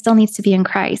confidence still needs to be in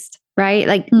Christ, right?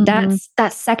 Like that's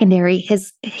secondary.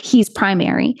 He's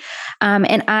primary.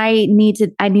 And I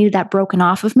needed that broken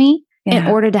off of me in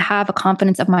order to have a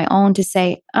confidence of my own to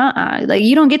say, like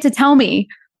you don't get to tell me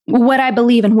what I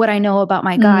believe and what I know about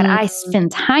my God. I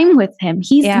spend time with him.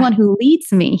 He's the one who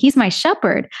leads me. He's my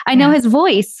shepherd. I know his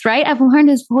voice, right? I've learned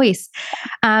his voice.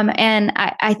 And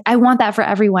I want that for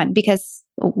everyone, because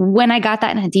when I got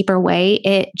that in a deeper way,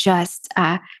 it just,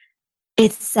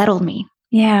 it settled me.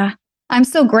 Yeah. I'm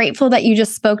so grateful that you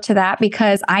just spoke to that,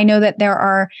 because I know that there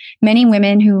are many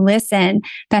women who listen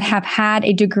that have had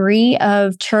a degree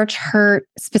of church hurt,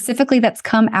 specifically that's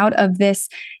come out of this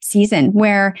season,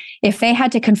 where if they had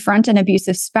to confront an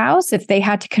abusive spouse, if they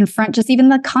had to confront just even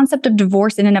the concept of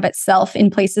divorce in and of itself in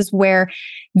places where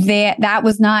that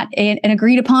was not an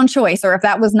agreed upon choice, or if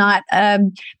that was not a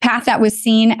path that was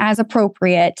seen as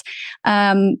appropriate,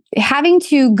 having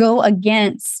to go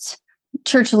against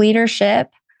church leadership,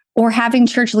 or having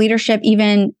church leadership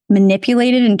even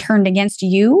manipulated and turned against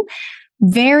you,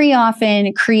 very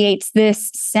often creates this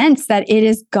sense that it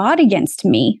is God against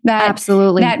me. That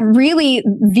absolutely, that really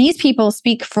these people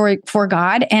speak for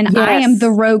God, and I am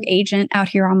the rogue agent out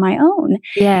here on my own.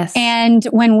 Yes. And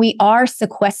when we are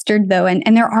sequestered, though,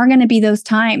 and there are going to be those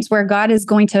times where God is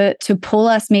going to pull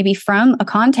us maybe from a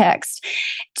context,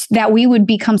 that we would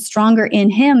become stronger in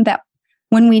Him. That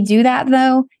when we do that,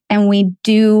 though, and we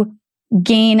do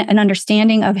gain an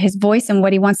understanding of His voice and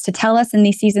what He wants to tell us in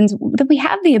these seasons, that we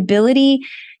have the ability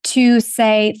to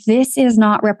say, this is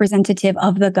not representative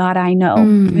of the God I know.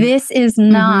 This is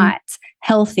not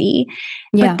healthy.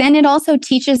 But then it also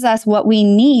teaches us what we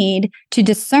need to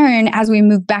discern as we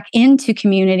move back into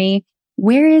community.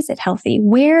 Where is it healthy?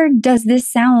 Where does this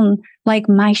sound like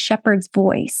my shepherd's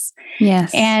voice?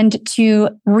 Yes. And to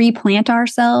replant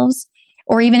ourselves.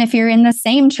 Or even if you're in the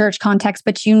same church context,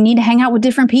 but you need to hang out with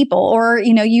different people, or,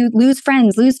 you lose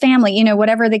friends, lose family,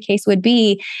 whatever the case would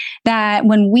be, that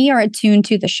when we are attuned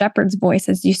to the shepherd's voice,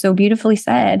 as you so beautifully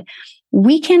said,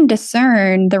 we can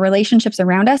discern the relationships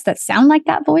around us that sound like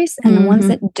that voice and the ones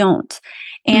that don't.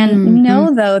 And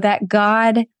know, though, that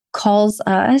God calls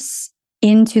us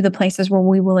into the places where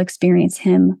we will experience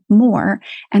Him more,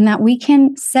 and that we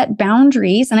can set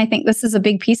boundaries. And I think this is a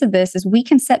big piece of this, is we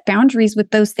can set boundaries with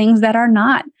those things that are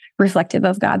not reflective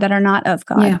of God, that are not of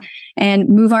God, and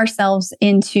move ourselves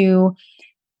into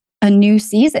a new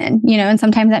season, and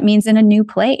sometimes that means in a new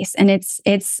place. And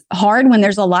it's hard when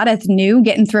there's a lot of new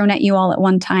getting thrown at you all at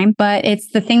one time, but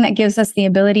it's the thing that gives us the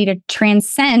ability to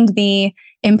transcend the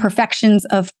imperfections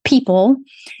of people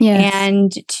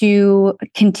and to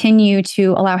continue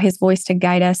to allow His voice to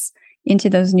guide us into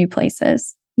those new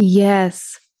places.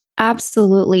 Yes,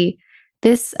 absolutely.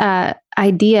 This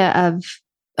idea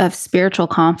of spiritual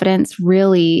confidence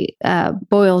really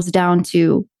boils down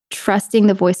to trusting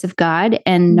the voice of God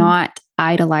and not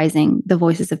idolizing the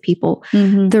voices of people.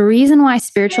 The reason why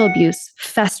spiritual abuse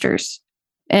festers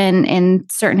in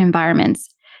certain environments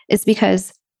is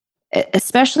because,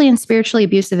 especially in spiritually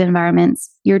abusive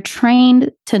environments, you're trained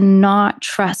to not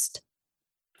trust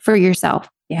for yourself.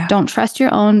 Don't trust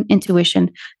your own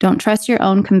intuition. Don't trust your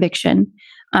own conviction.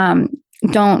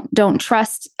 Don't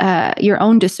trust your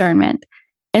own discernment.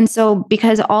 And so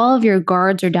because all of your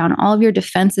guards are down, all of your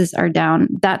defenses are down,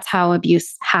 that's how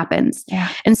abuse happens.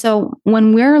 And so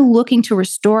when we're looking to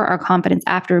restore our confidence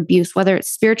after abuse, whether it's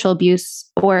spiritual abuse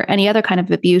or any other kind of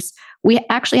abuse, we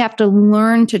actually have to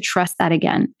learn to trust that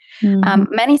again.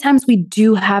 Many times we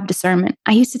do have discernment.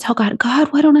 I used to tell God,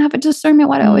 why don't I have a discernment?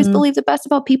 Why do I always believe the best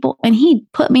about people? And He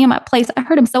put me in my place. I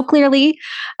heard Him so clearly.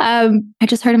 I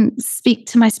just heard Him speak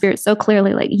to my spirit so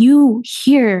clearly. Like, you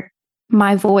hear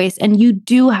my voice and you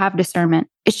do have discernment.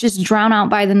 It's just drowned out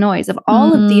by the noise of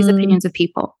all of these opinions of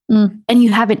people. And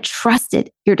you haven't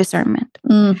trusted your discernment.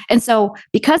 And so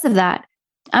because of that,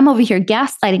 I'm over here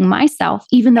gaslighting myself,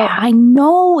 even though I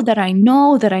know that I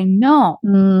know that I know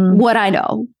what I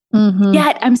know.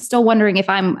 Yet I'm still wondering if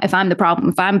I'm the problem,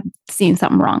 if I'm seeing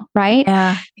something wrong, right?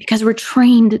 Yeah. Because we're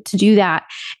trained to do that.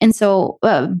 And so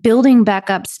building back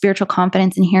up spiritual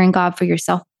confidence and hearing God for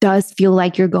yourself does feel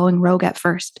like you're going rogue at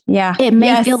first. Yeah. It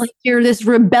may feel like you're this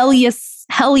rebellious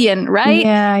hellion, right?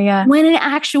 Yeah. Yeah. When in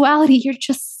actuality, you're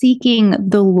just seeking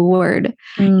the Lord.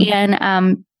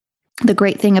 And the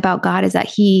great thing about God is that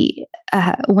he,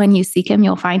 when you seek him,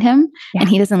 you'll find him, and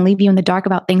he doesn't leave you in the dark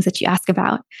about things that you ask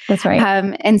about. That's right.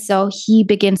 And so he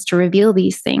begins to reveal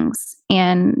these things,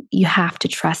 and you have to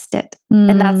trust it.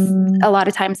 And that's a lot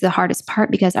of times the hardest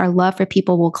part, because our love for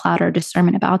people will cloud our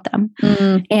discernment about them.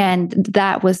 And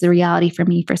that was the reality for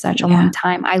me for such a long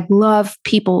time. I love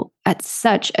people at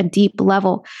such a deep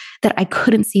level that I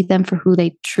couldn't see them for who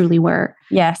they truly were.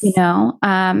 Yes. You know,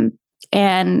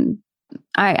 and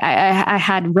I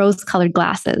had rose-colored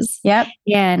glasses. Yep.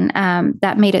 And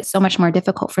that made it so much more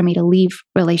difficult for me to leave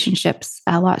relationships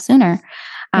a lot sooner.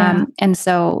 And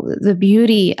so the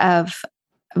beauty of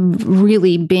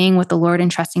really being with the Lord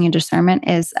and trusting in discernment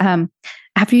is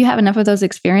after you have enough of those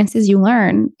experiences, you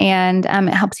learn, and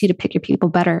it helps you to pick your people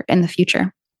better in the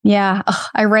future. Yeah.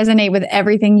 I resonate with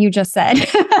everything you just said.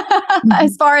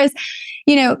 As far as,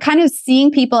 you know, kind of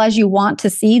seeing people as you want to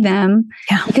see them,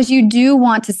 because you do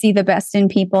want to see the best in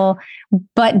people,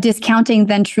 but discounting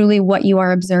then truly what you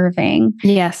are observing.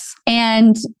 Yes.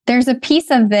 And there's a piece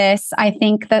of this, I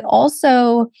think, that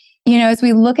also, you know, as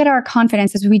we look at our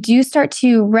confidence, as we do start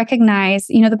to recognize,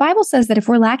 you know, the Bible says that if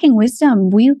we're lacking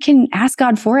wisdom, we can ask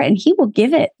God for it and he will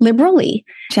give it liberally,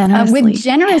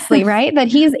 generously, right? That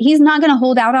he's not going to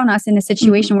hold out on us in a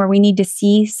situation where we need to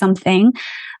see something.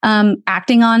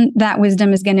 Acting on that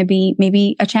wisdom is going to be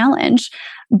maybe a challenge.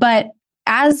 But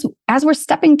as we're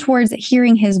stepping towards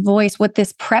hearing his voice, what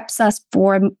this preps us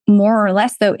for more or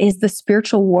less, though, is the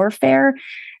spiritual warfare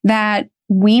that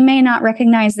we may not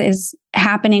recognize is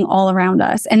happening all around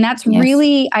us. And that's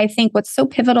really, I think, what's so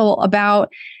pivotal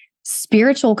about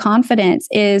spiritual confidence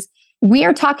is we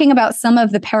are talking about some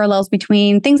of the parallels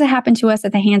between things that happen to us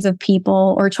at the hands of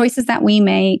people or choices that we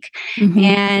make,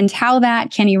 and how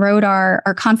that can erode our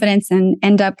confidence and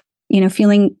end up with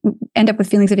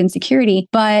feelings of insecurity.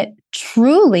 But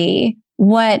truly,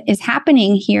 what is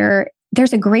happening here,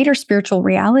 there's a greater spiritual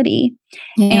reality.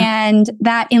 And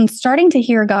that in starting to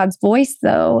hear God's voice,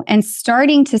 though, and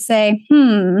starting to say,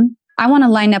 I want to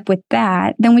line up with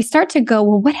that, then we start to go,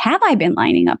 well, what have I been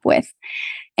lining up with?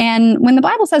 And when the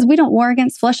Bible says we don't war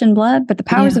against flesh and blood, but the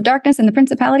powers of darkness and the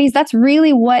principalities, that's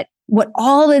really what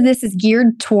all of this is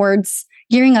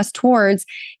gearing us towards,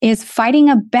 is fighting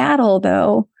a battle,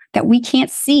 though, that we can't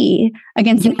see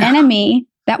against an enemy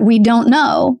that we don't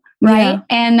know. Right.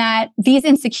 And that these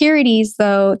insecurities,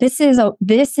 though, this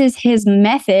is his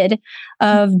method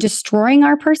of destroying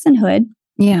our personhood.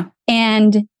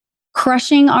 And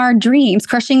crushing our dreams,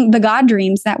 crushing the God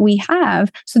dreams that we have,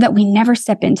 so that we never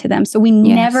step into them. So we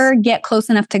never get close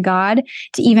enough to God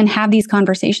to even have these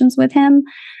conversations with him.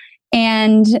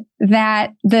 And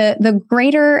that the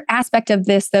greater aspect of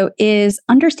this, though, is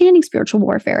understanding spiritual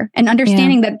warfare and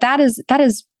understanding that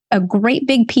is a great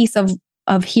big piece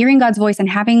of hearing God's voice and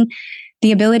having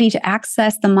the ability to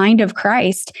access the mind of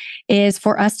Christ, is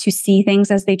for us to see things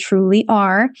as they truly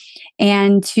are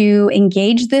and to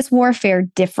engage this warfare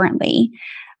differently.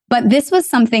 But this was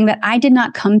something that I did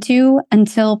not come to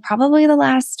until probably the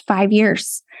last 5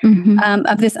 years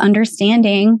of this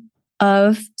understanding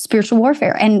of spiritual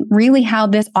warfare, and really how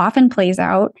this often plays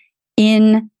out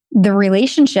in the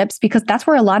relationships, because that's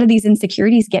where a lot of these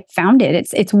insecurities get founded.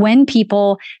 It's when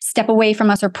people step away from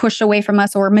us or push away from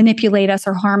us or manipulate us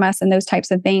or harm us and those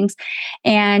types of things.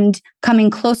 And coming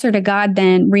closer to God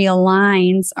then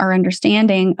realigns our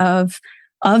understanding of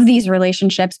these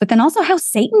relationships, but then also how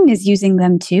Satan is using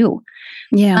them too.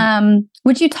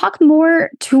 Would you talk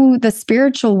more to the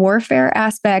spiritual warfare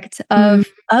aspect of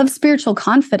spiritual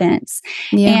confidence?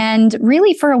 And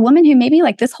really, for a woman who maybe,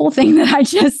 like, this whole thing that I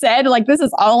just said, like, this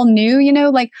is all new, you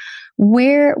know, like,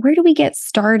 where do we get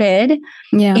started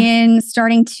in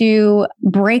starting to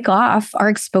break off our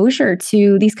exposure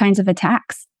to these kinds of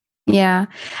attacks? I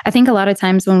think a lot of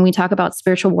times when we talk about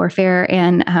spiritual warfare,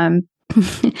 and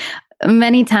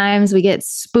many times we get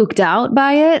spooked out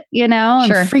by it, you know,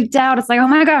 and freaked out. It's like, oh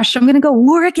my gosh, I'm going to go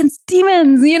war against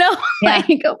demons, you know, like,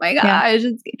 oh my gosh,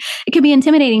 it can be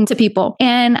intimidating to people.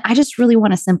 And I just really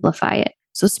want to simplify it.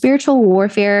 So spiritual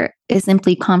warfare is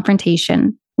simply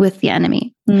confrontation with the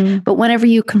enemy. But whenever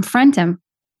you confront him,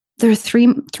 there are three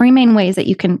main ways that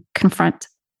you can confront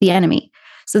the enemy.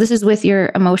 So this is with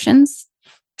your emotions.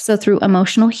 So through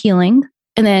emotional healing.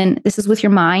 And then this is with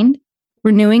your mind,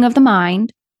 renewing of the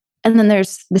mind, And then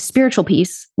there's the spiritual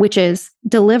piece, which is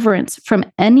deliverance from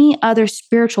any other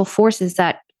spiritual forces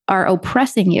that are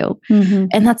oppressing you. Mm-hmm.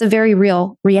 And that's a very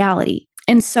real reality.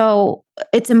 And so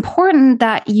it's important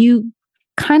that you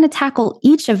kind of tackle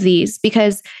each of these,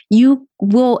 because you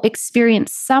will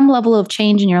experience some level of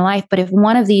change in your life. But if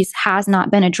one of these has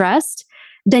not been addressed,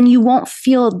 then you won't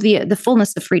feel the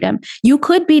fullness of freedom. You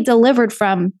could be delivered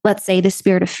from, let's say, the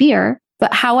spirit of fear.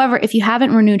 But however, if you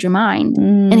haven't renewed your mind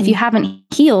and if you haven't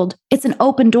healed, it's an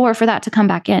open door for that to come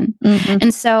back in. Mm-hmm.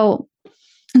 And so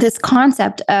this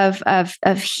concept of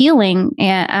healing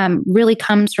really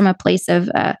comes from a place of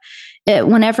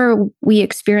whenever we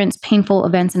experience painful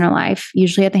events in our life,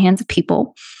 usually at the hands of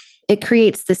people, it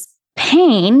creates this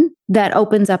pain that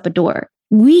opens up a door.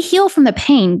 We heal from the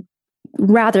pain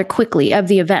rather quickly of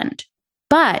the event,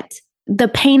 but the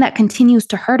pain that continues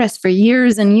to hurt us for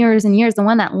years and years and years, the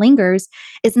one that lingers,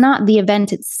 is not the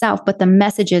event itself, but the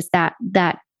messages that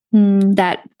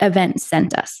event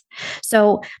sent us.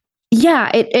 So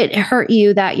yeah, it hurt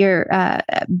you that your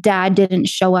dad didn't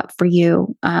show up for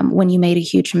you when you made a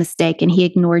huge mistake and he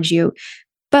ignored you.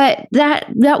 But that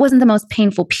wasn't the most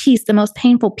painful piece. The most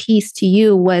painful piece to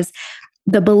you was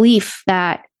the belief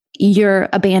that you're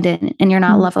abandoned and you're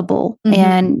not lovable,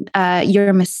 and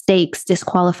your mistakes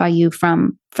disqualify you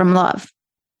from love.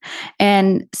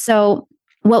 And so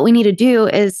what we need to do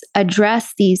is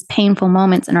address these painful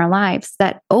moments in our lives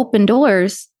that open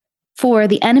doors for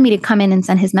the enemy to come in and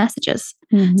send his messages.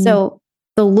 So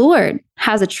the Lord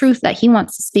has a truth that he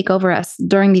wants to speak over us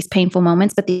during these painful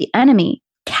moments, but the enemy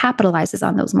capitalizes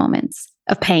on those moments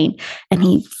of pain and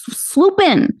he swoop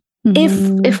in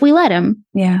if we let him.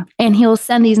 Yeah. And he'll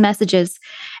send these messages.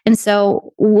 And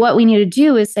so what we need to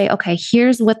do is say, okay,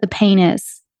 here's what the pain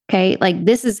is. Okay. Like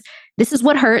this is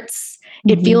what hurts.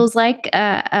 It feels like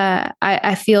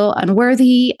I feel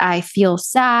unworthy. I feel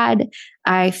sad.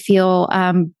 I feel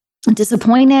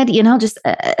disappointed, just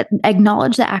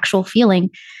acknowledge the actual feeling.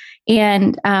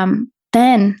 And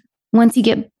then once you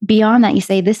get beyond that, you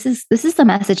say, this is the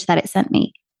message that it sent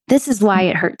me. This is why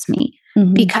it hurts me,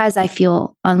 because I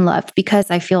feel unloved,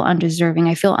 because I feel undeserving.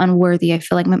 I feel unworthy. I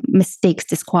feel like mistakes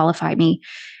disqualify me.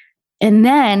 And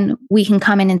then we can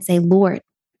come in and say, Lord,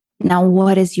 now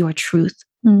what is your truth?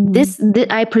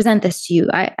 I present this to you.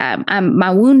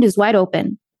 My wound is wide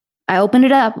open. I opened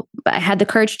it up, but I had the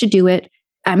courage to do it.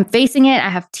 I'm facing it. I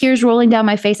have tears rolling down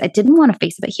my face. I didn't want to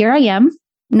face it, but here I am.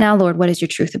 Now, Lord, what is your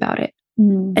truth about it?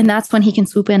 And that's when he can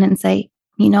swoop in and say,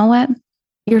 you know what?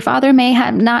 Your father may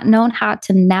have not known how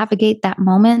to navigate that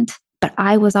moment, but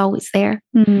I was always there.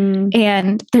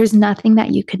 And there's nothing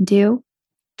that you can do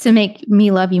to make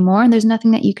me love you more. And there's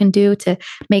nothing that you can do to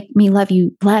make me love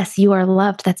you less. You are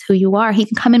loved. That's who you are. He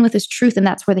can come in with his truth, and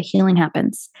that's where the healing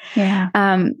happens. Yeah.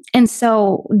 And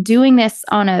so doing this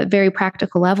on a very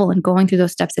practical level and going through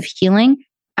those steps of healing,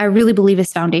 I really believe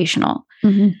is foundational.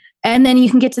 And then you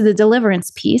can get to the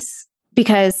deliverance piece,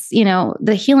 because,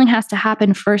 the healing has to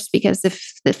happen first, because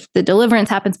if the deliverance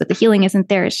happens, but the healing isn't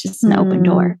there, it's just an open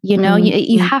door.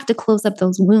 You have to close up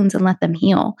those wounds and let them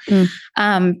heal.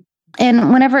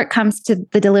 And whenever it comes to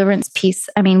the deliverance piece,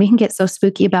 I mean, we can get so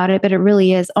spooky about it, but it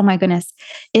really is, oh my goodness,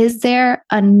 is there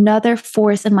another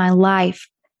force in my life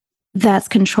that's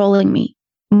controlling me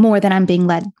more than I'm being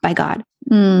led by God?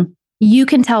 You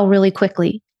can tell really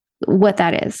quickly what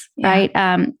that is, right?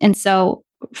 And so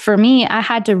for me, I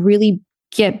had to really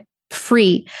get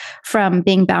free from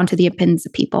being bound to the opinions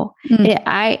of people.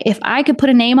 If I could put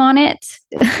a name on it,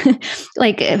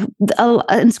 like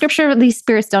in scripture, these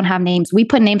spirits don't have names. We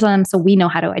put names on them so we know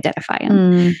how to identify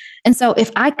them. And so if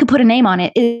I could put a name on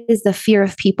it, it is the fear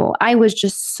of people. I was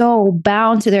just so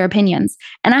bound to their opinions,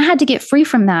 and I had to get free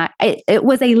from that. It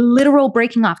was a literal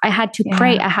breaking off. I had to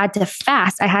pray. I had to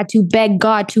fast. I had to beg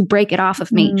God to break it off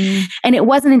of me. And it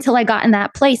wasn't until I got in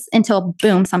that place until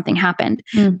boom, something happened.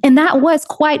 And that was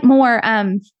quite more,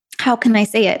 how can I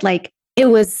say it? Like it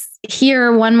was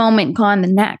here one moment, gone the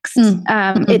next.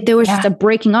 There was just a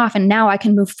breaking off, and now I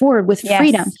can move forward with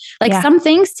freedom. Like some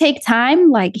things take time,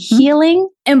 like healing.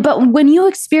 But when you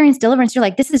experience deliverance, you're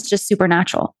like, this is just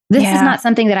supernatural. This is not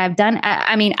something that I've done.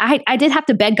 I mean, I did have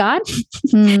to beg God.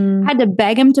 I had to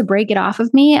beg him to break it off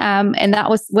of me. And that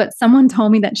was what someone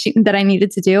told me that I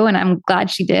needed to do. And I'm glad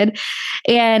she did.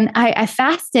 And I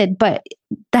fasted, but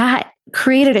that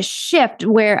created a shift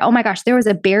where, oh my gosh, there was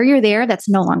a barrier there that's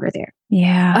no longer there.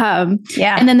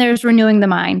 And then there's renewing the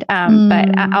mind.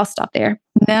 But I'll stop there.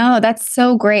 No, that's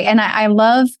so great. And I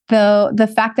love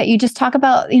the fact that you just talk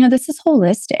about, this is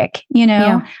holistic, and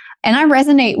I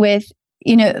resonate with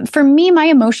for me, my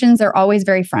emotions are always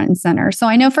very front and center. So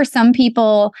I know for some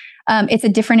people, it's a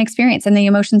different experience and the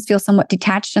emotions feel somewhat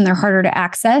detached and they're harder to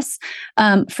access.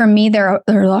 For me, they're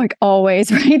like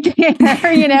always right there,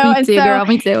 Me and too, so girl.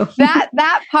 Me too.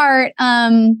 that part,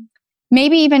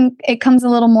 maybe even it comes a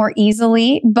little more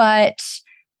easily, but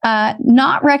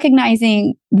not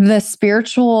recognizing the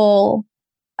spiritual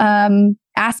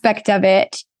aspect of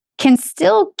it can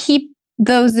still keep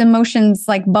those emotions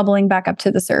like bubbling back up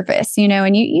to the surface,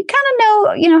 and you kind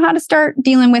of know how to start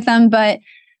dealing with them, but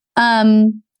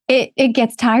it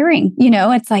gets tiring,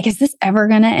 it's like, is this ever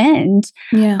going to end?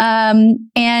 Yeah.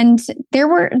 And there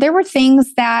were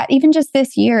things that even just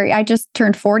this year, I just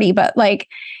turned 40, but like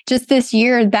just this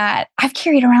year that I've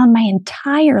carried around my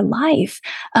entire life,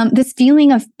 this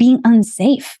feeling of being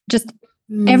unsafe, just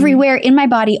everywhere in my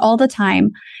body all the time.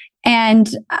 And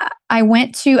I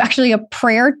went to actually a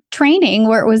prayer training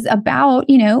where it was about,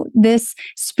 this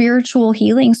spiritual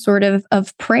healing sort of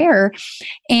prayer.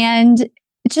 And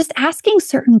just asking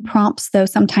certain prompts, though,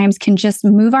 sometimes can just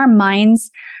move our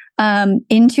minds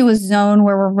into a zone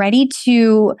where we're ready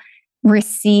to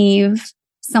receive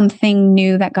something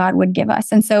new that God would give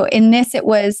us. And so in this, it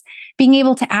was being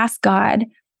able to ask God,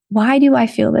 why do I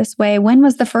feel this way? When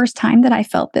was the first time that I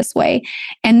felt this way?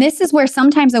 And this is where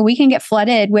sometimes we can get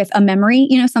flooded with a memory,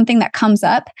 something that comes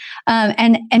up.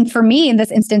 And for me, in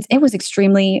this instance, it was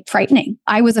extremely frightening.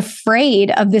 I was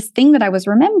afraid of this thing that I was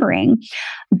remembering.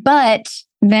 But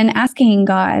then asking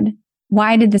God,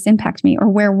 why did this impact me? Or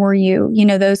where were you?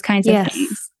 Those kinds of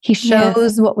things. He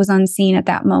shows what was unseen at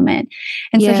that moment.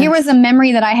 And so here was a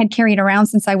memory that I had carried around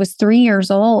since I was 3 years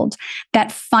old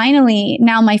that finally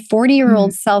now my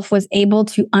 40-year-old self was able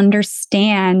to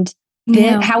understand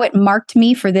how it marked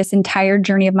me for this entire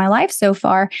journey of my life so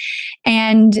far.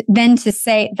 And then to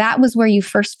say, that was where you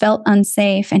first felt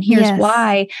unsafe. And here's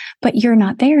why, but you're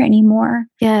not there anymore.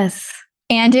 Yes.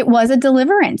 And it was a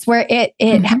deliverance where it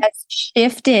has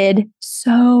shifted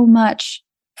so much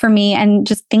for me, and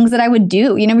just things that I would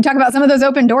do. We talk about some of those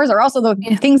open doors are also the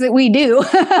things that we do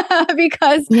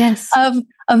because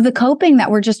of the coping that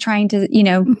we're just trying to,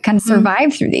 kind of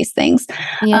survive through these things.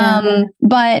 Yeah.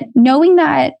 But knowing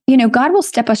that, God will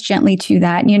step us gently to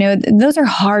that. Those are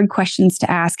hard questions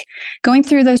to ask. Going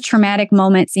through those traumatic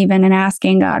moments even and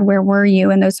asking God, where were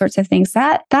you? And those sorts of things,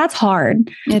 that's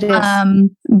hard. It is.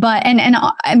 But, and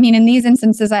I mean, in these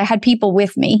instances, I had people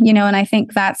with me, and I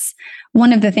think that's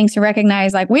one of the things to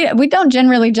recognize, like we don't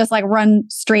generally just like run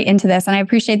straight into this. And I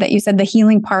appreciate that you said the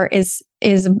healing part is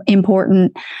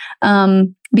important,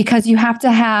 because you have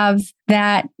to have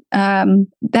that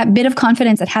bit of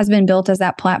confidence that has been built as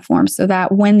that platform, so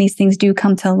that when these things do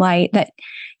come to light, that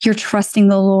you're trusting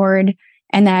the Lord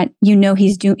and that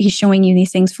He's showing you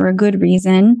these things for a good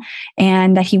reason,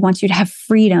 and that He wants you to have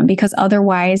freedom, because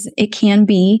otherwise it can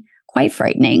be quite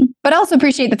frightening. But I also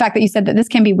appreciate the fact that you said that this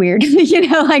can be weird,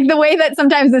 like the way that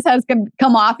sometimes this has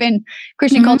come off in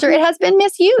Christian culture, it has been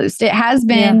misused. It has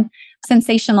been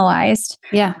sensationalized.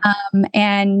 Yeah.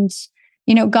 And,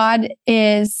 God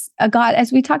is a God,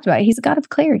 as we talked about, He's a God of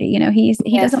clarity.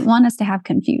 He doesn't want us to have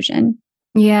confusion.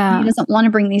 Yeah. He doesn't want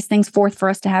to bring these things forth for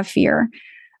us to have fear.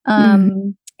 But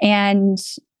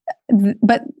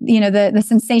the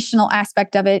sensational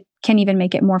aspect of it can even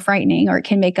make it more frightening, or it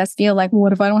can make us feel like, well,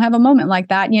 what if I don't have a moment like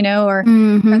that, or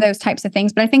those types of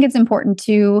things. But I think it's important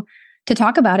to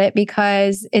talk about it,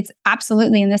 because it's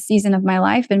absolutely in this season of my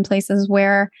life been places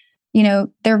where, there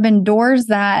have been doors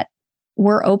that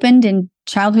were opened in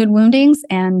childhood woundings,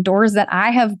 and doors that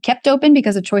I have kept open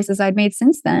because of choices I'd made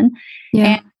since then. Yeah.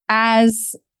 And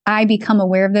as I become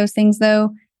aware of those things,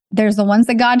 though, there's the ones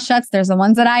that God shuts, there's the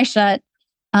ones that I shut.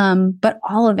 But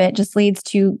all of it just leads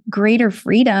to greater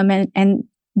freedom and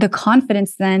the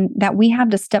confidence then that we have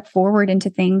to step forward into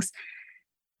things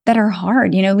that are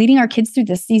hard. Leading our kids through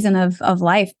this season of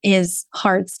life is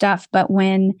hard stuff. But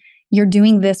when you're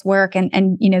doing this work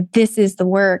and this is the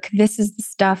work, this is the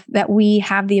stuff that we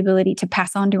have the ability to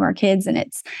pass on to our kids. And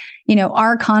it's,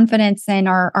 our confidence and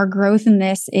our growth in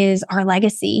this is our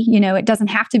legacy. It doesn't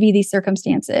have to be these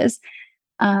circumstances.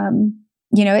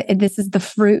 This is the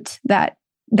fruit that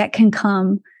can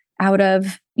come out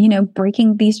of,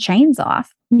 breaking these chains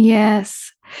off.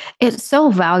 Yes. It's so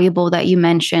valuable that you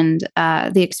mentioned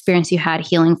the experience you had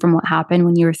healing from what happened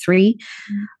when you were 3,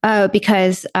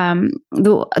 because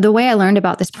the way I learned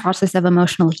about this process of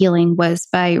emotional healing was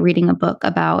by reading a book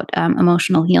about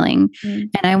emotional healing.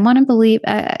 And I want to believe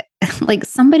like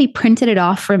somebody printed it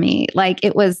off for me. Like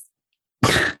it was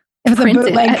was a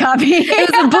bootleg copy.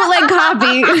 It was a bootleg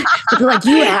copy. They're like,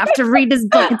 you have to read this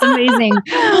book. It's amazing.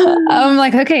 I'm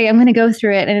like, okay, I'm going to go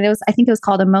through it. And I think it was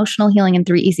called Emotional Healing in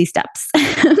 3 Easy Steps.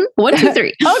 1, 2,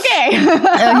 3. Okay.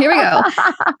 Here we go.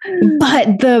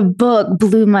 But the book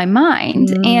blew my mind.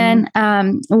 And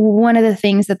one of the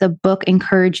things that the book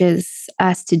encourages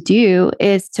us to do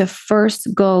is to first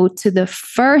go to the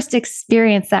first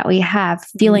experience that we have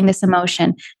feeling this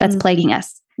emotion that's plaguing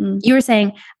us. You were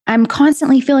saying, I'm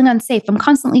constantly feeling unsafe. I'm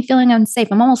constantly feeling unsafe.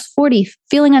 I'm almost 40,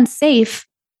 feeling unsafe.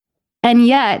 And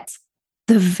yet,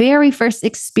 the very first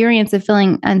experience of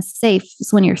feeling unsafe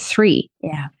is when you're 3.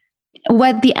 Yeah.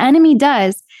 What the enemy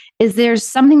does is there's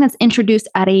something that's introduced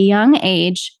at a young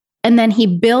age, and then he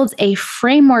builds a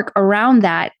framework around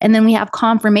that. And then we have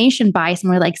confirmation bias,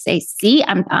 and we're like, see,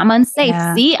 I'm unsafe.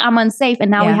 Yeah. See, I'm unsafe.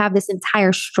 And now we have this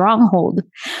entire stronghold.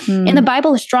 In the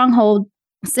Bible, a stronghold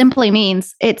simply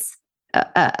means it's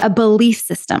a belief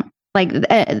system. Like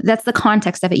that's the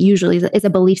context of it usually is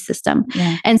a belief system.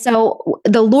 Yeah. And so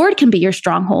the Lord can be your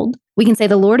stronghold. We can say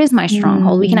the Lord is my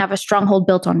stronghold. We can have a stronghold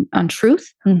built on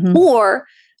truth, or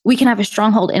we can have a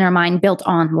stronghold in our mind built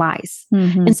on lies.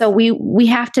 And so we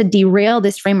have to derail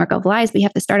this framework of lies. We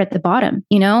have to start at the bottom,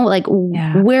 like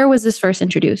where was this first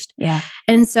introduced? Yeah.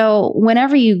 And so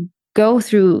whenever you go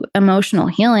through emotional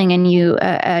healing and you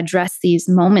address these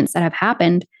moments that have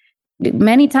happened,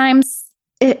 many times,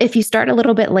 if you start a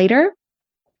little bit later,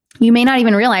 you may not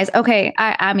even realize, okay,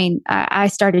 I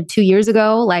started 2 years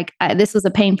ago. Like this was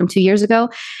a pain from 2 years ago.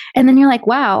 And then you're like,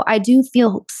 wow, I do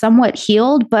feel somewhat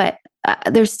healed, but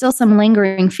there's still some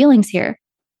lingering feelings here.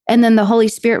 And then the Holy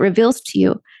Spirit reveals to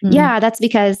you, yeah, that's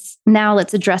because now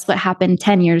let's address what happened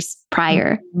 10 years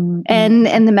prior and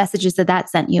the messages that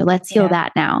sent you. Let's heal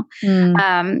that now.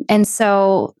 And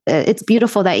so it's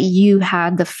beautiful that you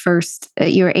had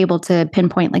you were able to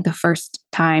pinpoint like the first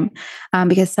time,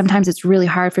 because sometimes it's really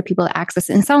hard for people to access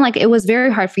it. And it sounded like it was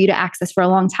very hard for you to access for a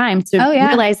long time to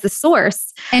realize the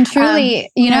source. And truly,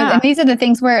 and these are the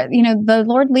things where, the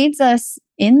Lord leads us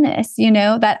in this,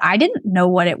 that I didn't know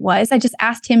what it was. I just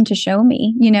asked him to show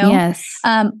me, Yes.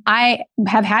 I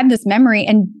have had this memory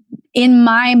and in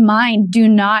my mind, do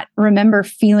not remember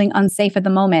feeling unsafe at the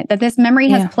moment. That this memory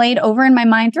has played over in my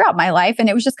mind throughout my life. And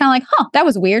it was just kind of like, that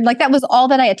was weird. Like that was all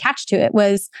that I attached to it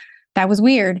that was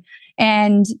weird.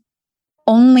 And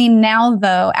only now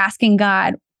though, asking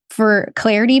God for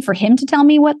clarity, for him to tell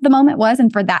me what the moment was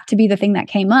and for that to be the thing that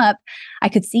came up, I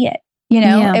could see it.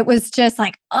 It was just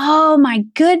like, oh my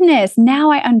goodness,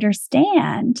 now I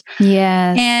understand.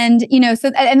 Yes. And,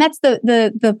 and that's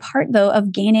the part though of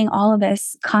gaining all of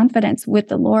this confidence with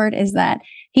the Lord is that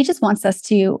he just wants us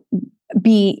to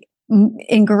be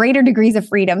in greater degrees of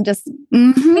freedom, just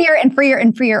freer and freer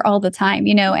and freer all the time,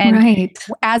 and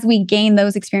as we gain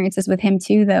those experiences with him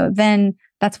too, though, then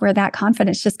that's where that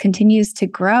confidence just continues to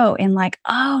grow in like,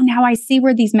 oh, now I see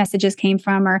where these messages came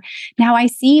from, or now I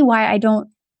see why I don't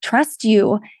trust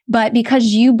you, but because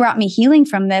you brought me healing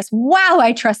from this, wow,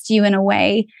 I trust you in a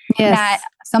way that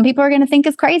some people are going to think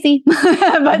is crazy,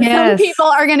 but some people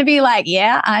are going to be like,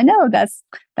 yeah, I know that's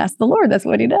the Lord. That's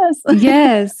what he does.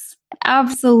 Yes,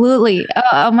 absolutely.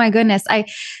 Oh my goodness.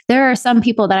 There are some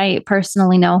people that I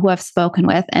personally know who I've spoken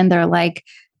with and they're like,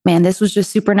 man, this was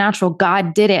just supernatural.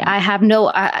 God did it. I have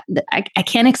I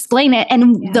can't explain it.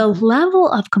 And the level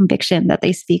of conviction that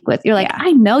they speak with, you're like,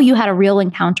 I know you had a real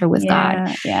encounter with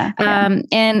God.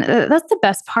 And that's the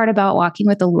best part about walking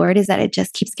with the Lord is that it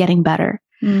just keeps getting better.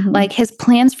 Like his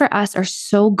plans for us are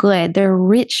so good. They're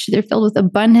rich. They're filled with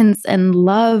abundance and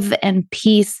love and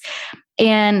peace.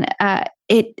 And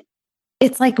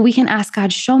it's like we can ask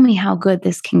God, show me how good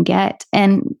this can get.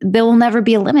 And there will never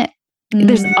be a limit.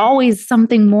 There's always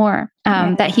something more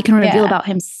that he can reveal about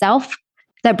himself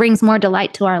that brings more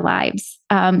delight to our lives.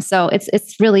 So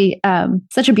it's really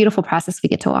such a beautiful process we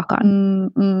get to walk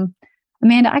on.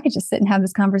 Amanda, I could just sit and have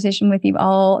this conversation with you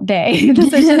all day.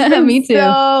 This has just been Me too.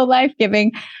 So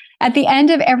life-giving. At the end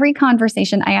of every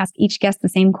conversation, I ask each guest the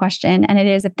same question. And it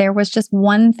is, if there was just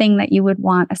one thing that you would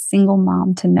want a single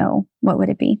mom to know, what would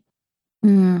it be?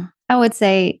 I would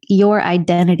say your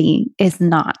identity is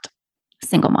not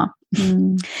single mom.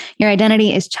 Your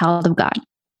identity is child of God.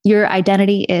 Your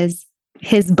identity is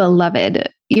his beloved.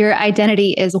 Your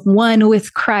identity is one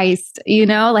with Christ,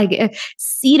 like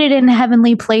seated in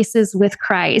heavenly places with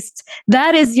Christ.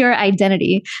 That is your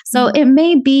identity. So it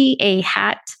may be a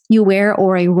hat you wear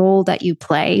or a role that you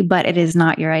play, but it is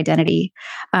not your identity.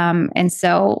 And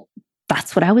so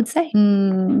that's what I would say.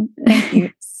 Thank you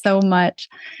so much.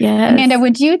 Yes. Amanda,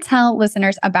 would you tell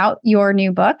listeners about your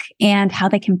new book and how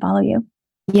they can follow you?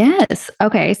 Yes.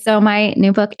 Okay. So my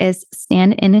new book is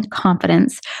Stand in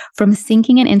Confidence: From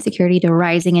Sinking in Insecurity to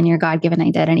Rising in Your God-Given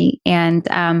Identity. And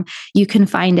you can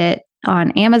find it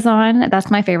on Amazon. That's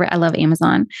my favorite. I love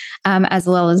Amazon, as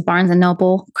well as Barnes &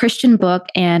 Noble, Christian Book,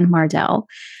 and Mardel.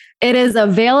 It is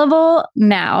available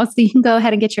now. So you can go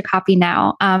ahead and get your copy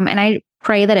now. And I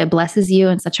pray that it blesses you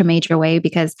in such a major way,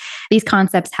 because these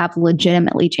concepts have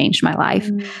legitimately changed my life.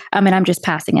 And I'm just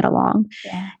passing it along.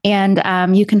 Yeah.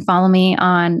 And you can follow me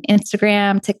on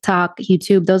Instagram, TikTok,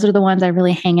 YouTube. Those are the ones I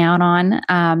really hang out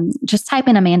on. Just type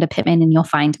in Amanda Pittman and you'll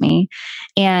find me.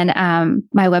 And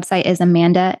my website is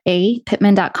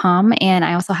amandapittman.com. And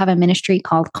I also have a ministry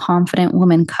called Confident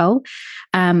Woman Co.,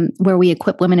 where we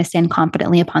equip women to stand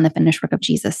confidently upon the finished work of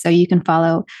Jesus. So you can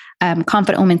follow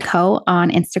Confident Woman Co.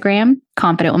 on Instagram,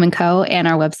 Confident Woman Co., and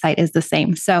our website is the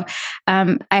same. So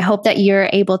I hope that you're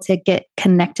able to get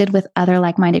connected with other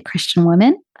like-minded Christian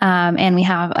women. And we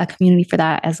have a community for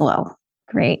that as well.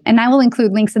 Great. And I will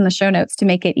include links in the show notes to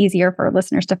make it easier for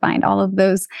listeners to find all of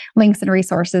those links and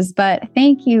resources. But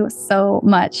thank you so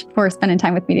much for spending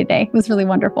time with me today. It was really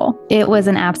wonderful. It was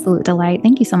an absolute delight.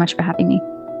 Thank you so much for having me.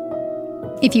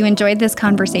 If you enjoyed this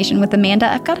conversation with Amanda,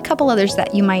 I've got a couple others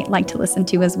that you might like to listen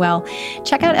to as well.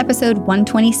 Check out episode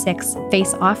 126,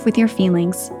 Face Off with Your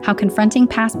Feelings: How Confronting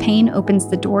Past Pain Opens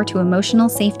the Door to Emotional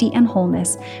Safety and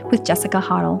Wholeness, with Jessica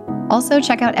Hoddle. Also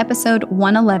check out episode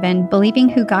 111, Believing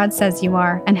Who God Says You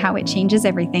Are and How It Changes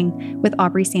Everything, with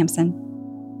Aubrey Sampson.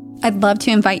 I'd love to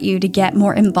invite you to get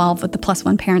more involved with the Plus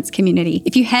One Parents community.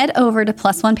 If you head over to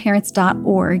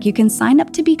plusoneparents.org, you can sign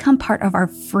up to become part of our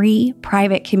free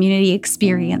private community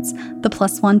experience, the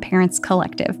Plus One Parents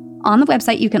Collective. On the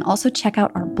website, you can also check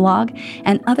out our blog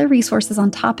and other resources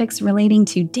on topics relating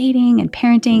to dating and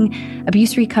parenting,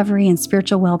 abuse recovery, and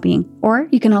spiritual well-being. Or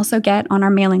you can also get on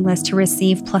our mailing list to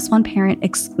receive Plus One Parent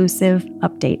exclusive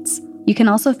updates. You can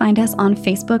also find us on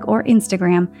Facebook or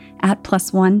Instagram at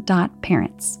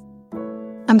 +1.parents.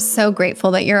 I'm so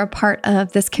grateful that you're a part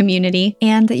of this community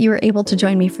and that you were able to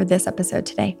join me for this episode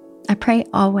today. I pray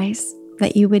always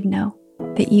that you would know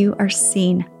that you are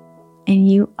seen and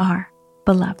you are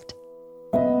beloved.